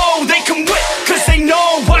I go, they can whip, cause they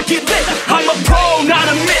know I get lit. I'm a pro, not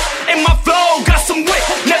a myth, and my flow got some wit.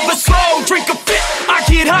 Never slow, drink a fit. I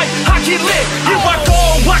get hype, I get lit. Here I go,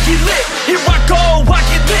 I get lit. Here I go, I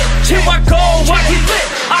get lit. Here I go, I get lit.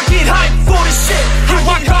 I get hype for this shit. Here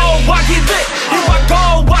I go, I get lit. Here I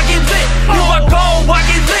go, I get lit. Here I go, I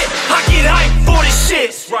get lit. I get hype for this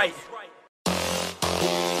shit. Right.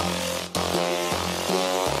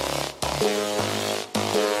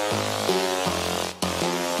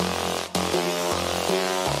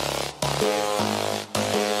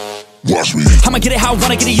 Watch me. I'ma get it how I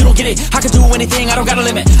wanna get it, you don't get it. I can do anything, I don't got a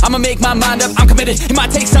limit. I'ma make my mind up, I'm committed. It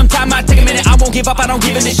might take some time, might take a minute. I won't give up, I don't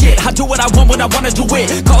give in a shit. I do what I want when I wanna do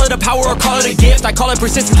it. Call it a power or call it a gift. I call it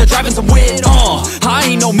persistence or driving some wit. I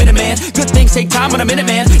ain't no minute man. Good things take time when I'm in it,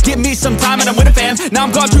 man. Give me some time and I'm with a fam. Now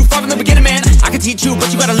I'm gone too far from the beginning, man. I can teach you,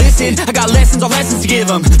 but you gotta listen. I got lessons, all lessons to give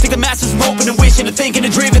them. Think the masters from hoping and wishing and thinking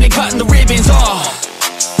and driven and cutting the ribbons.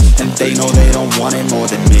 And they know they don't want it more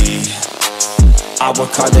than me. I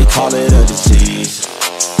work hard, they call it a disease.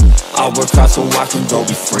 I work hard so I can go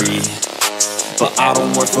be free. But I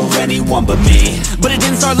don't work for anyone but me. But it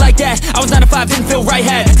didn't start like that. I was 9 to 5, didn't feel right.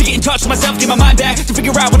 Had to get in touch with myself, get my mind back, to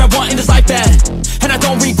figure out what I want in this life bad. And I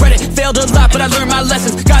don't regret it, failed a lot, but I learned my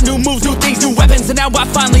lessons. Got new moves, new things, new weapons, and now I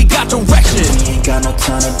finally got direction. You ain't got no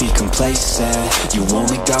time to be complacent. You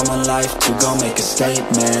only got one life to go make a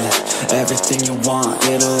statement. Everything you want,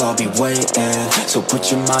 it'll all be waiting. So put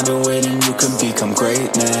your mind to it and you can become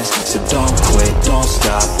greatness. So don't quit, don't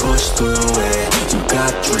stop, push through it. You got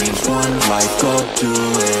dreams, one life, go do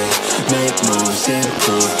it. Make moves,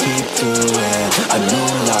 improve, keep doing. A new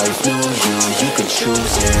life, new you can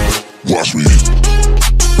choose it. Watch me.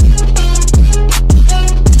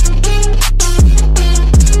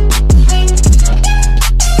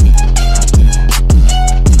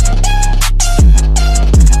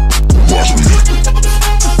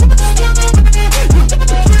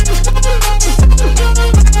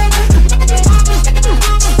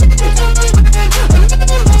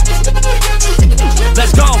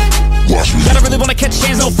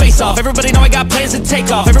 Everybody know I got plans as a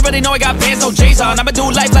takeoff. Everybody know I got bands, no J's on. I'ma do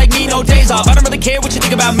life like me, no days off. I don't really care what you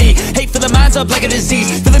think about me. Hate for the minds up like a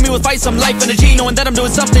disease. Filling me with fight, some life energy, knowing that I'm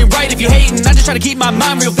doing something right. If you hating, I just try to keep my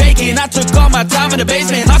mind real vacant. I took all my time in the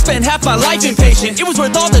basement. I spent half my life impatient. It was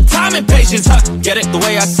worth all the time and patience, huh? Get it, the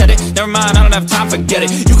way I said it. Never mind, I don't have time, forget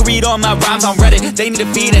it. You can read all my rhymes on Reddit. They need a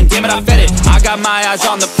feed and damn it, I fed it. I got my eyes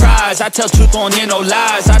on the prize. I tell truth, don't hear no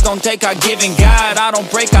lies. I don't take, I give and guide. I don't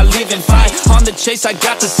break, I live and fight. On the chase, I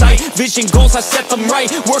got the sight. Vision goals, I set them right.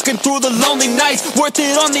 Working through the lonely nights, worth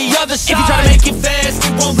it on the other side. If you try to make it fast,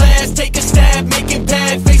 it won't last. Take a stab, make it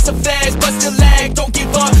bad. Face the fast, but still lag. Don't give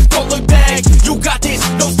up, don't look back. You got this,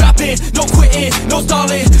 no stopping, no quitting, no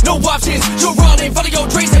stalling, no options. You're running, follow your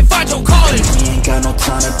dreams and find your calling. We ain't got no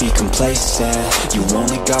time to be complacent. You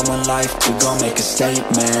only got one life to go make a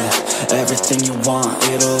statement. Everything you want,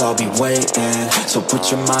 it'll all be waiting. So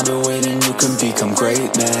put your mind to it and you can become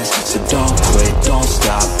greatness. So don't quit, don't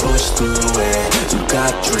stop, push through it. You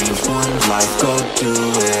got dreams, one life, go do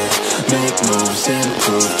it. Make moves,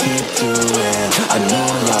 improve, keep doing. A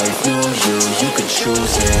new life, new you can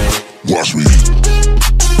choose it. Watch me.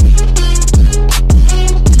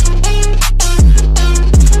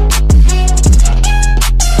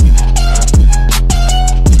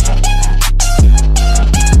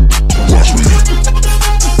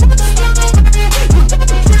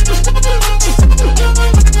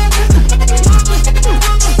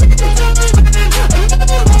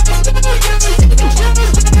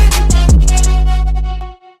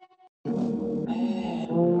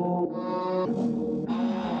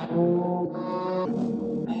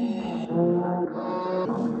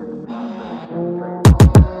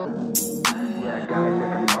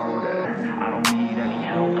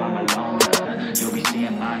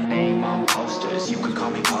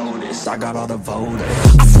 I got all the voters.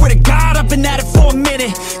 I swear to God, I've been at it for a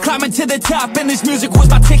minute. Climbing to the top, and this music was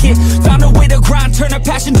my ticket. Found a way to grind, turn a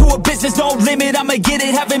passion to a business. No limit, I'ma get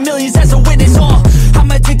it, having millions as a witness.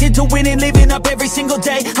 I'm addicted to winning, living up every single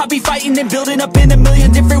day. I'll be fighting and building up in a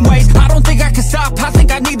million different ways. I don't think I can stop, I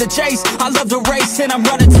think I need the chase. I love the race, and I'm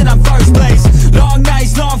running till I'm first place. Long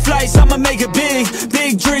nights, long flights, I'ma make it big.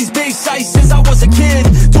 Big dreams, big sights since I was a kid.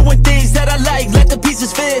 Doing things that I like, let the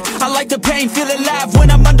pieces fit. I like the pain, feel alive when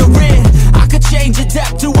I'm under it. I could change,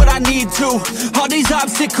 adapt to what I need to. All these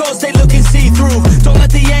obstacles, they look and see through. Don't let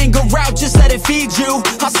the anger out, just let it feed you.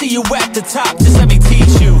 I'll see you at the top, just let me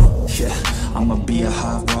teach you. Yeah, I'ma be a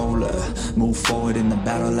high roller. Move forward in the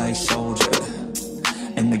battle like soldier.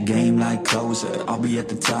 In the game like closer. I'll be at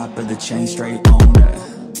the top of the chain, straight owner.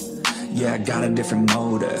 Yeah, I got a different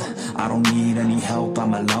motor. I don't need any help,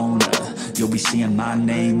 I'm a loner. You'll be seeing my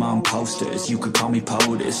name on posters. You could call me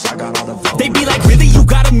POTUS, I got all the voters. They be like, really? You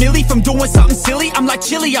got a milli from doing something silly? I'm like,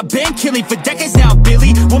 chilly, I've been killing for decades now,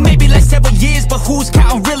 Billy. Well, maybe like several years, but who's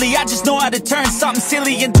counting really? I just know how to turn something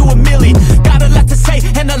silly into a milli. Got a lot to say,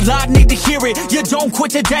 and a lot need to hear it. You don't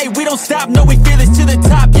quit today, we don't stop, no, we feel it to the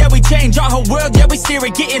top. Yeah, we change our whole world, yeah, we steer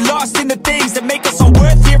it. Getting lost in the things that make us so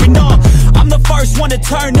worth hearing. I'm the first one to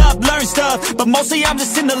turn up, learn stuff, but mostly I'm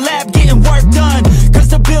just in the lab getting work done. Cause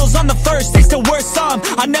the bills on the first, they still worth some.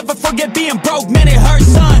 I never forget being broke, man, it hurts,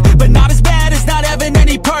 son. But not as bad as not having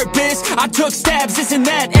any purpose. I took stabs, this and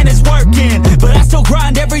that, and it's working. But I still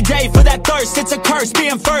grind every day for that thirst. It's a curse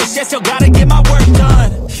being first, yeah, still gotta get my work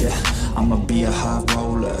done. Yeah, I'ma be a high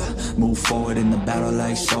roller. Move forward in the battle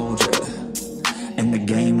like soldier. In the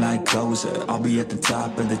game like closer. I'll be at the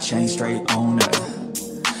top of the chain, straight owner.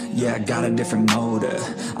 Yeah, I got a different motor.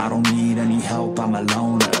 I don't need any help, I'm a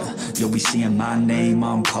loner. You'll be seeing my name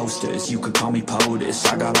on posters. You could call me POTUS,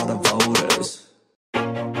 I got all the voters.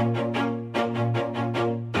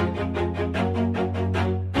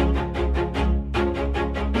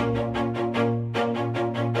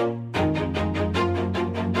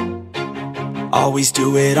 Always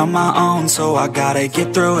do it on my own, so I gotta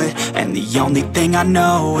get through it. And the only thing I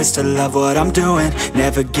know is to love what I'm doing.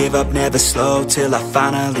 Never give up, never slow, till I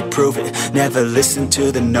finally prove it. Never listen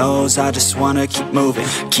to the no's, I just wanna keep moving.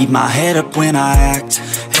 Keep my head up when I act,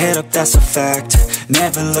 head up, that's a fact.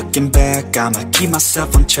 Never looking back, I'ma keep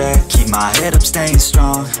myself on track. Keep my head up, staying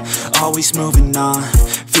strong, always moving on.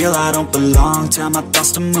 Feel I don't belong, tell my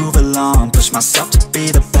thoughts to move along. Push myself to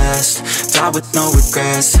be the best, die with no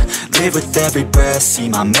regrets. Live with every breath, see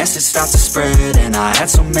my message start to spread. And I had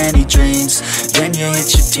so many dreams, then you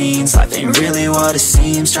hit your teens. Life ain't really what it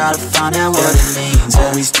seems, try to find out what it means.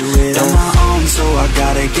 Always do it on my own, so I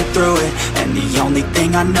gotta get through it. And the only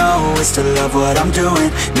thing I know is to love what I'm doing.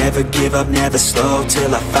 Never give up, never slow,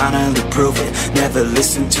 till I finally prove it. Never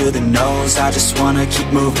listen to the no's, I just wanna keep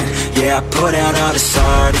moving. Yeah, I put out all this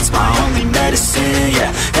art, start, it's my only medicine,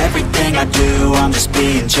 yeah. Everything I do, I'm just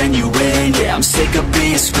being genuine, yeah. I'm sick of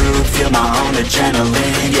being screwed, feel my own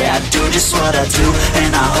adrenaline, yeah. I do just what I do,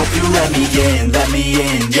 and I hope you let me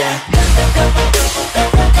in, yeah.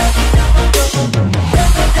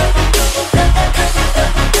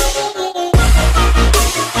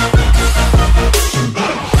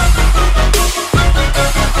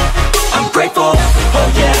 Grateful, oh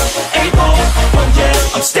yeah, able, oh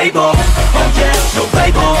yeah, I'm stable, oh yeah, no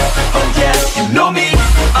label, oh yeah, you know me,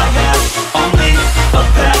 I have only a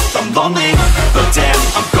path, I'm lonely, but damn,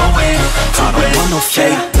 I'm going to win. I don't want no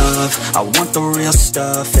fake love, I want the real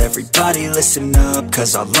stuff. Everybody listen up,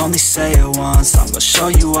 cause I'll only say it once. I'm gonna show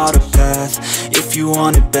you all the path, if you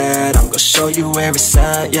want it bad. I'm gonna show you where it's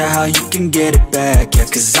at, yeah, how you can get it back, yeah.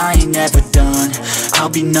 Cause I ain't never done, I'll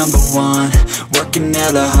be number one. Working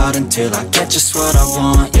hella hard until I get just what I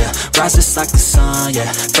want, yeah. Rises like the sun,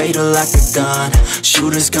 yeah, fatal like a gun.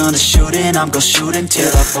 Shooter's gonna shoot and I'm gonna shoot until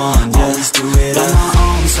I've won, yeah. Always do it on my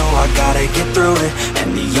own, so I gotta get through it.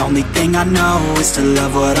 And the only thing I know is to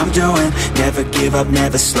love what I'm doing. Never give up,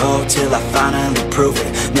 never slow, till I finally prove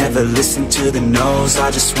it. Never listen to the no's, I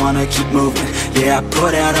just wanna keep moving. Yeah, I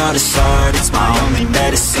put out all this art, it's my only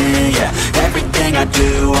medicine, yeah. Everything I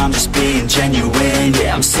do, I'm just being genuine,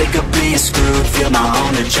 yeah. I'm sick of being screwed, feel my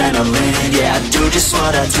own adrenaline, yeah. I do just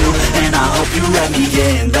what I do, and I hope you let me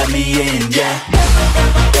in, yeah.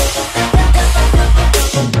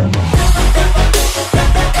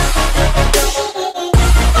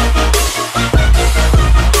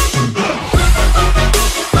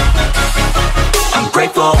 I'm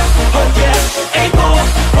grateful, oh yeah, able,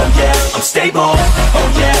 oh yeah, I'm stable, oh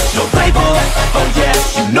yeah, no label, oh yeah,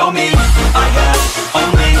 you know me, I have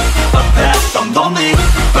only a path, I'm lonely,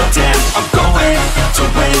 but damn, I'm going to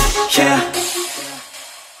win, yeah.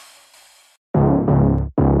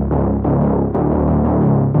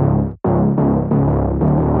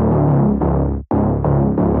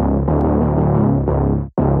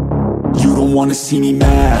 You don't wanna see me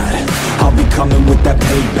mad, I'll be coming with that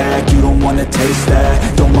payback. You don't wanna taste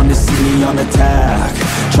that, don't wanna see me on attack.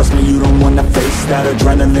 Trust me, you don't wanna face that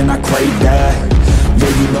adrenaline, I crave that. Yeah,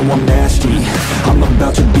 you know I'm nasty, I'm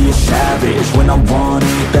about to be a savage. When I want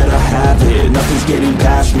it, better have it, nothing's getting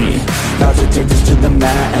past me. About to take this to the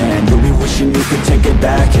mat and you'll be wishing you could take it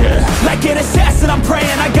back, yeah. Like an assassin, I'm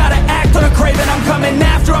praying, I gotta act on a craving. I'm coming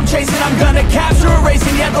after, I'm chasing, I'm gonna capture,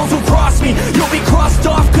 erasing. Yeah, those who cross me, you'll be crossed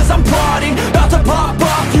off, cause I'm plotting, about to pop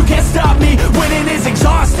off. You can't stop me, winning is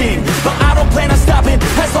exhausting, but I don't plan on stopping,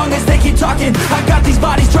 as long as they keep talking. I got these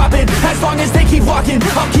bodies dropping, as long as they keep walking.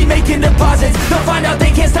 I'll keep making deposits, they'll find out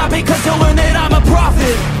they can't stop it, cause they'll learn that I'm a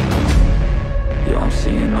prophet. Yo, I'm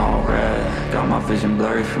seeing all red, got my vision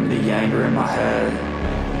blurry from the anger in my head.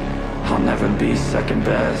 I'll never be second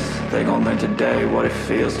best, they gon' learn today what it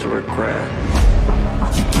feels to regret.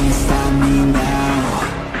 You can't stop me now,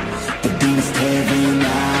 the demons tearing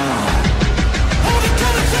now. Hold it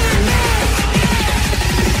down to the neck,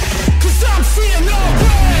 'cause I'm seeing all red.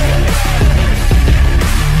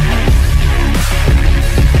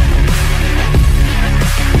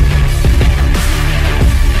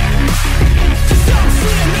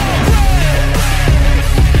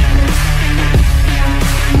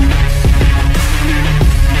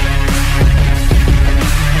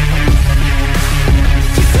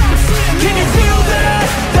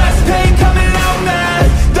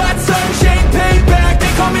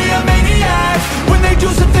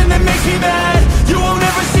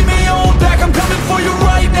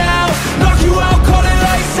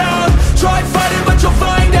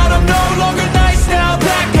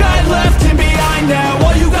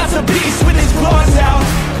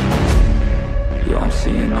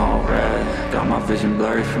 Seeing all red, got my vision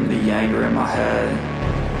blurry from the anger in my head.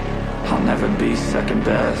 I'll never be second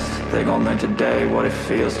best, they gon' learn today what it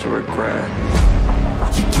feels to regret.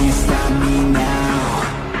 You can't stop me now,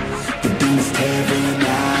 the demons tearing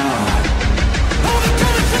now. Hold it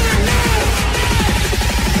down to the neck,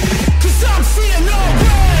 'cause I'm seeing all red.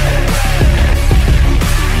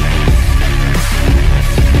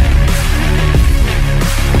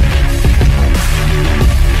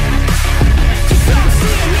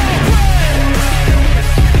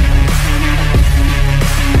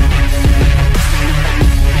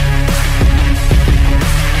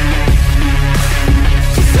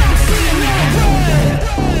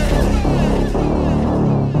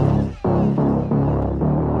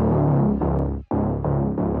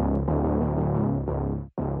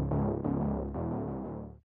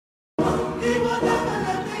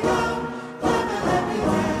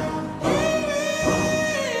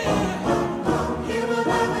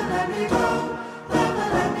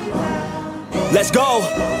 Let's go.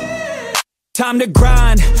 Time to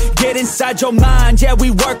grind, get inside your mind. Yeah,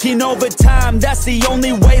 we working overtime, that's the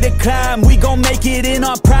only way to climb. We gon' make it in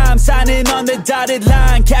our prime, signing on the dotted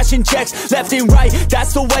line. Cashing checks left and right,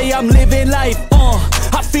 that's the way I'm living life.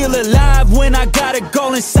 I feel alive when I got a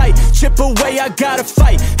goal in sight. Chip away, I gotta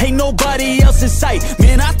fight, ain't nobody else in sight.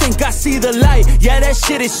 Man, I think I see the light, yeah, that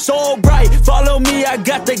shit is so bright. Follow me, I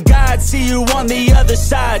got the guide, see you on the other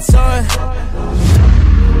side, son.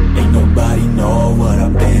 Ain't nobody know what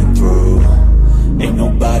I've been through. Ain't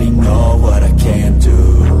nobody know what I can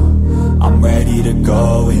do. I'm ready to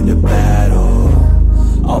go into battle.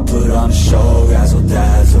 I'll put on a show, razzle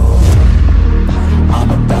dazzle.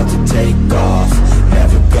 I'm about to take off,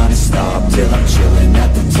 never gonna stop till I'm chilling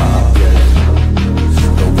at the top, yeah.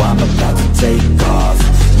 No, I'm about to take off,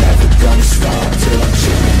 never gonna stop till I'm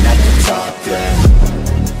chilling at the top,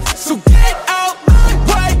 yeah. So get out my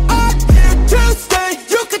way, I'm here to stay.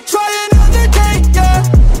 You could try another day, yeah.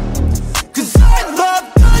 Cause I love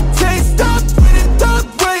the taste of winning the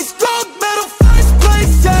race. Gold medal, first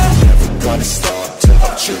place, yeah. Never gonna stop till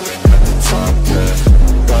I'm chilling at the top,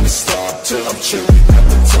 yeah. Gonna stop till I'm chilling at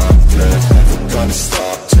the top, yeah. Never gonna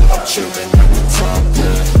stop till I'm chilling at the top,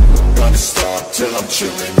 yeah. Gonna stop till I'm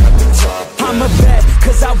chilling at the top, yeah. I'm a vet,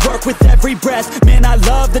 cause I work with every breath. Man, I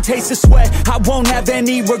love the taste of sweat, I won't have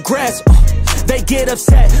any regrets. They get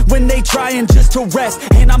upset when they trying just to rest,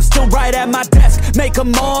 and I'm still right at my desk. Make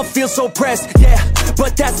them all feel so pressed, yeah,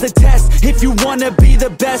 but that's the test. If you wanna be the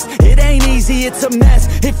best, it ain't easy, it's a mess.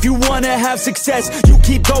 If you wanna have success, you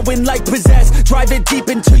keep going like possessed. Drive it deep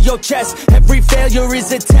into your chest, every failure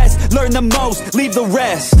is a test. Learn the most, leave the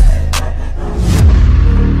rest.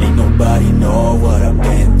 Ain't nobody know what I've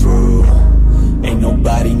been through. Ain't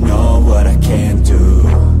nobody know what I can do.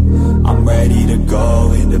 I'm ready to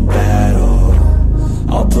go into battle.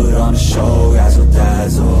 I'll put on a show, razzle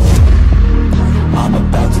dazzle. I'm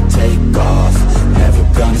about to take off, never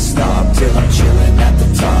gonna stop till I'm chilling at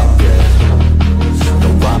the top, yeah. No,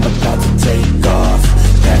 I'm about to take off,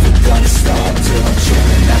 never gonna stop till I'm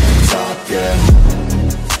chilling at the top, yeah.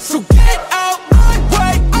 So get out my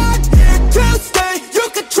way, I'm here to stay. You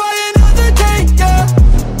could try another day, yeah.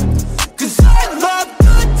 Cause I love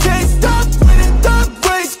the taste of winning the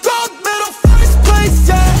race. Gold medal, first place,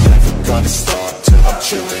 yeah. Never gonna stop till I'm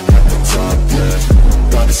chilling at the top, yeah.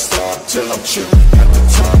 Gonna stop till I'm chilling at the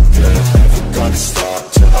top, yeah. Never gonna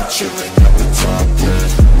stop till I'm chilling at the top,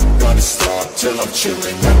 yeah. Gonna stop till I'm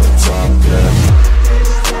chilling at the top, yeah.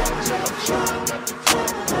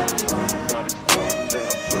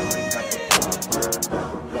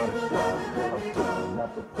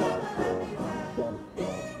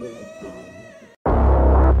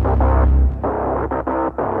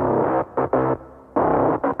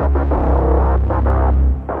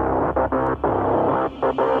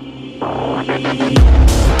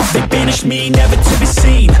 They banished me, never to be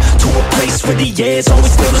seen, to a place where the air's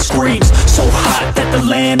always filled with screams. So hot that the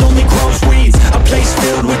land only grows weeds, a place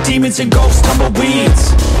filled with demons and ghost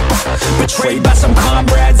tumbleweeds. Betrayed by some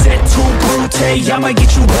comrades at too brute, I'ma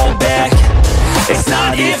get you all back. It's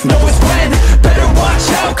not if, no it's when. Better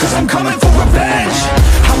watch out, cause I'm coming for revenge.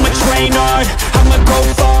 I'ma train hard, I'ma go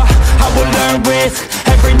far, I will learn with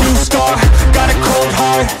every new scar. Got a cold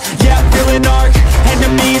heart, yeah, I'm feeling arc.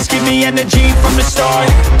 Enemies give me energy from the start.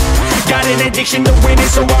 Got an addiction to winning,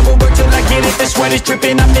 so I will work till I get it. The sweat is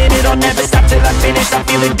dripping, I'm in it, I'll never stop till I finish. I'm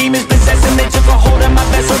feeling demons possessing, they took a hold of my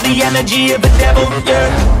vessel. The energy of a devil,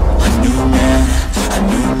 yeah. A new man, a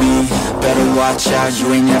new me. Better watch out,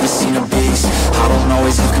 you ain't never seen a beast. I don't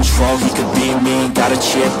always have control, he could be me. Got a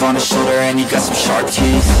chip on his shoulder and he got some sharp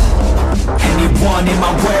teeth. Anyone in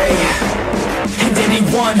my way, and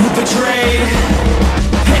anyone who betrayed,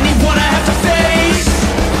 anyone I have to face,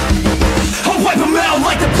 I'll wipe them out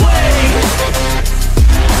like the plague.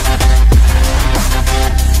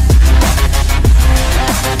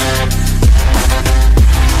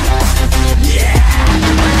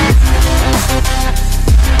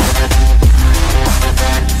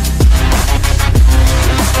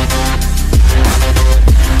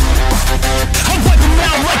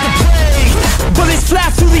 Fly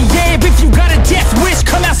through the air, if you got a death wish,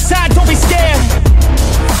 come outside, don't be scared.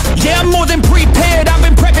 Yeah, I'm more than prepared, I've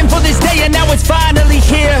been prepping for this day and now it's finally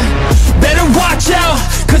here. Better watch out,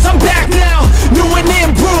 cause I'm back now. New and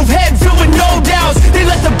improved, head filled with no doubts. They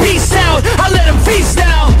let the beast out, I let them feast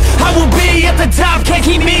now. I will be at the top, can't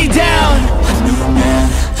keep me down. A new man,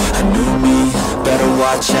 a new me. Better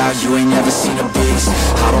watch out, you ain't never seen a beast.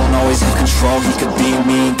 I don't always have control, he could be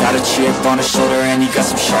me. Got a chip on his shoulder and he got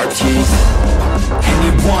some sharp teeth.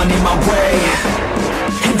 Anyone in my way,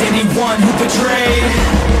 and anyone who betrayed,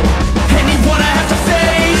 anyone I have to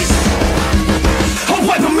face,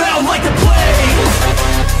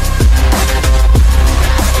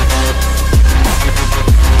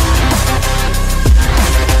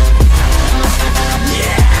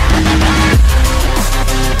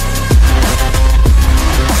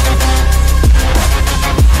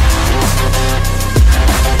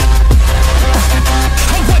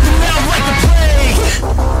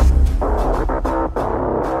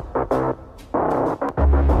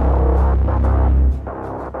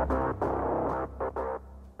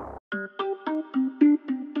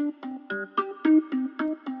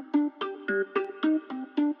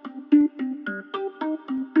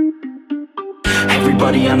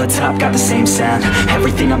 Everybody on the top got the same sound.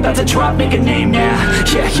 Everything I'm about to drop, make a name now.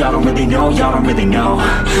 Yeah, y'all don't really know, y'all don't really know.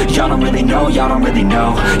 Y'all don't really know, y'all don't really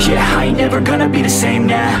know. Yeah, I ain't never gonna be the same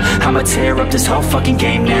now. I'ma tear up this whole fucking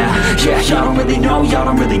game now. Yeah, y'all don't really know, y'all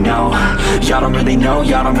don't really know. Y'all don't really know,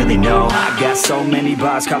 y'all don't really know. I got so many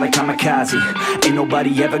bars, call it kamikaze. Ain't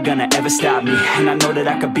nobody ever gonna ever stop me. And I know that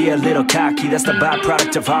I could be a little cocky. That's the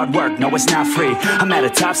byproduct of hard work, no it's not free. I'm at a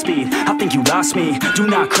top speed, I think you lost me. Do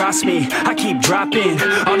not cross me, I keep dropping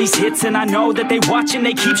all these hits and I know that they watching.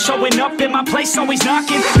 They keep showing up in my place, always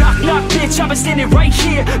knocking. Knock, knock, bitch, I've been standing right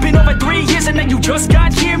here. Been over 3 years and then you just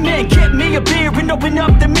got here. Man, get me a beer and open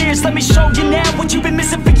up the mirrors. Let me show you now what you've been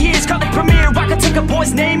missing for years. Call it premiere, I can take a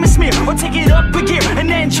boy's name and smear, or take it up a gear and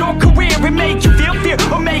end your career and make you feel fear,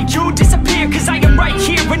 or make you disappear. Cause I am right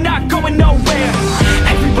here, we're not going nowhere.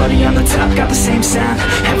 Everybody on the top got the same sound.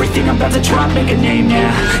 Everything I'm about to drop, make a name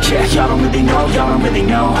now. Yeah, y'all don't really know, y'all don't really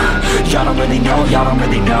know. Y'all don't really know, y'all don't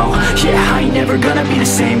really know. Yeah, I ain't never gonna be the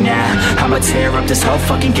same now. I'ma tear up this whole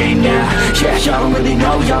fucking game now. Yeah, y'all don't really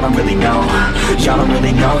know, y'all don't really know. Y'all don't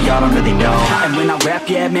really know, y'all don't really know. And when I rap,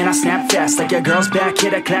 yeah, man, I snap fast. Like your girl's back,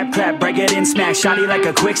 hit a clap, clap, break it in, smack. Shawty like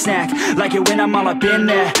a quick snack, like it when I'm all up in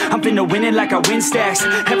there. I'm finna win it like I win stacks.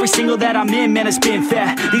 Every single that I'm in, man, it's been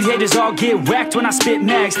fat. These haters all get whacked when I spit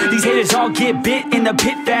mags. These haters all get bit in the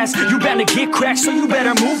pit fast. You better get cracked, so you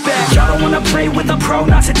better move back. Y'all don't wanna play with a pro,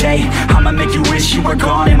 not today. I'ma make you wish you were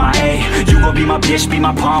gone in my A. You gon' be my bitch, be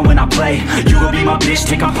my pawn when I play. You gon' be my bitch,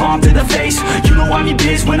 take my palm to the face. You know I'm your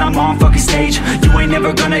biz when I'm on fucking stage. You ain't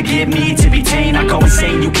never gonna get me to be tame. I go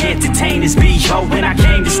insane, you can't detain this B.O. when I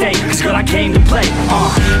came to stay. Cause girl, I came to play.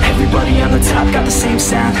 Everybody on the top got the same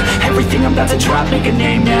sound. Everything I'm about to drop, make a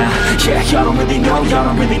name now. Yeah, y'all don't really know, y'all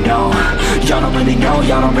don't really know. Y'all don't really know,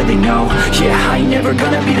 y'all don't really know. Yeah, I ain't never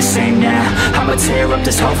gonna be the same now. I'ma tear up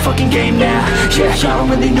this whole fucking game now. Yeah, y'all don't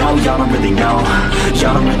really know, y'all don't really know.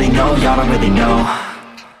 Y'all don't really know, y'all don't really know.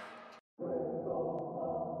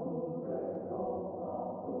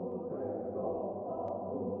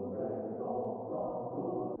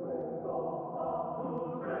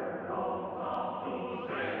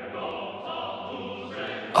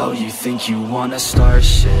 Oh, you think you wanna start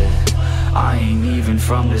shit? I ain't even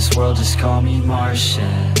from this world, just call me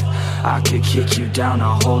Martian. I could kick you down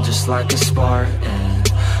a hole just like a Spartan.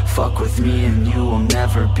 Fuck with me and you will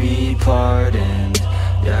never be pardoned.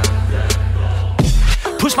 Yeah.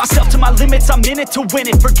 Push myself to my limits, I'm in it to win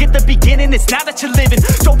it. Forget the beginning, it's now that you're living.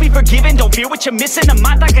 Don't be forgiven, don't fear what you're missing. A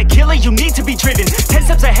mind like a killer, you need to be driven. 10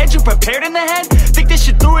 steps ahead, you prepared in the head? Think this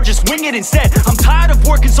shit through or just wing it instead? I'm tired of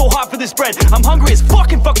working so hard for this bread. I'm hungry as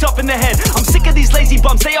fuck and fucked up in the head. I'm sick of these lazy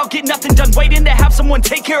bums, they all get nothing done. Waiting to have someone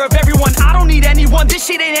take care of everyone. I don't need anyone, this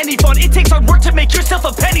shit ain't any fun. It takes hard work to make yourself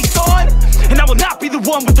a penny, son. And I will not be the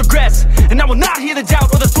one with regrets. And I will not hear the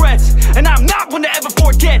doubt or the threats. And I'm not one to ever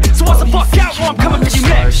forget. So what's the fuck out or I'm coming for you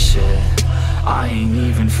next. Shit. I ain't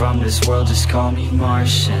even from this world, just call me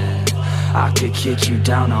Martian. I could kick you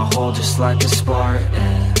down a hole just like a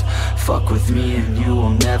Spartan. Fuck with me and you will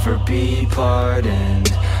never be pardoned.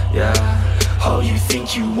 Yeah. Oh, you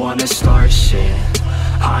think you wanna start shit?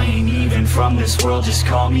 I ain't even from this world, just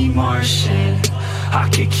call me Martian. I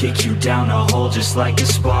could kick you down a hole just like a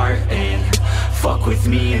Spartan. Fuck with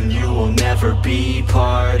me and you will never be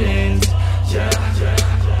pardoned. Yeah.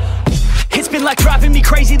 It's been like driving me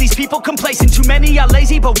crazy, these people complacent. Too many are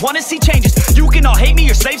lazy but wanna see changes. You can all hate me,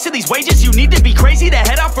 you're slaves to these wages. You need to be crazy to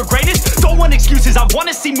head out for greatness. Don't want excuses, I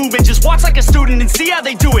wanna see movement. Just watch like a student and see how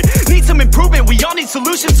they do it. Need some improvement, we all need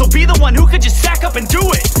solutions. So be the one who could just stack up and do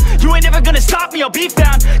it. You ain't never gonna stop me, I'll be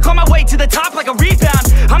found. Climb my way to the top like a rebound.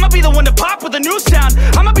 I'ma be the one to pop with a new sound.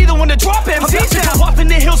 I'ma be the one to drop MCs down. I'm about to go off in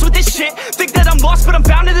the hills with this shit. Think that I'm lost but I'm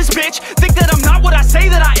found in this bitch. Think that I'm not what I say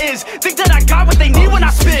that I is. Think that I got what they need when I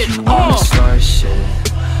spit. Start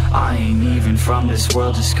shit. I ain't even from this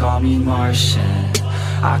world, just call me Martian.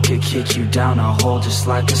 I could kick you down a hole just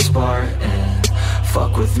like a Spartan.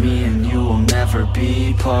 Fuck with me and you will never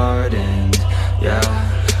be pardoned. Yeah.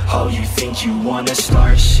 Oh, you think you wanna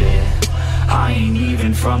start shit? I ain't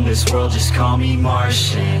even from this world, just call me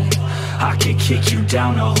Martian. I could kick you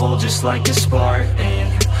down a hole just like a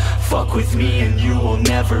Spartan. Fuck with me and you will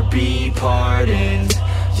never be pardoned.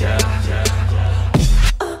 Yeah.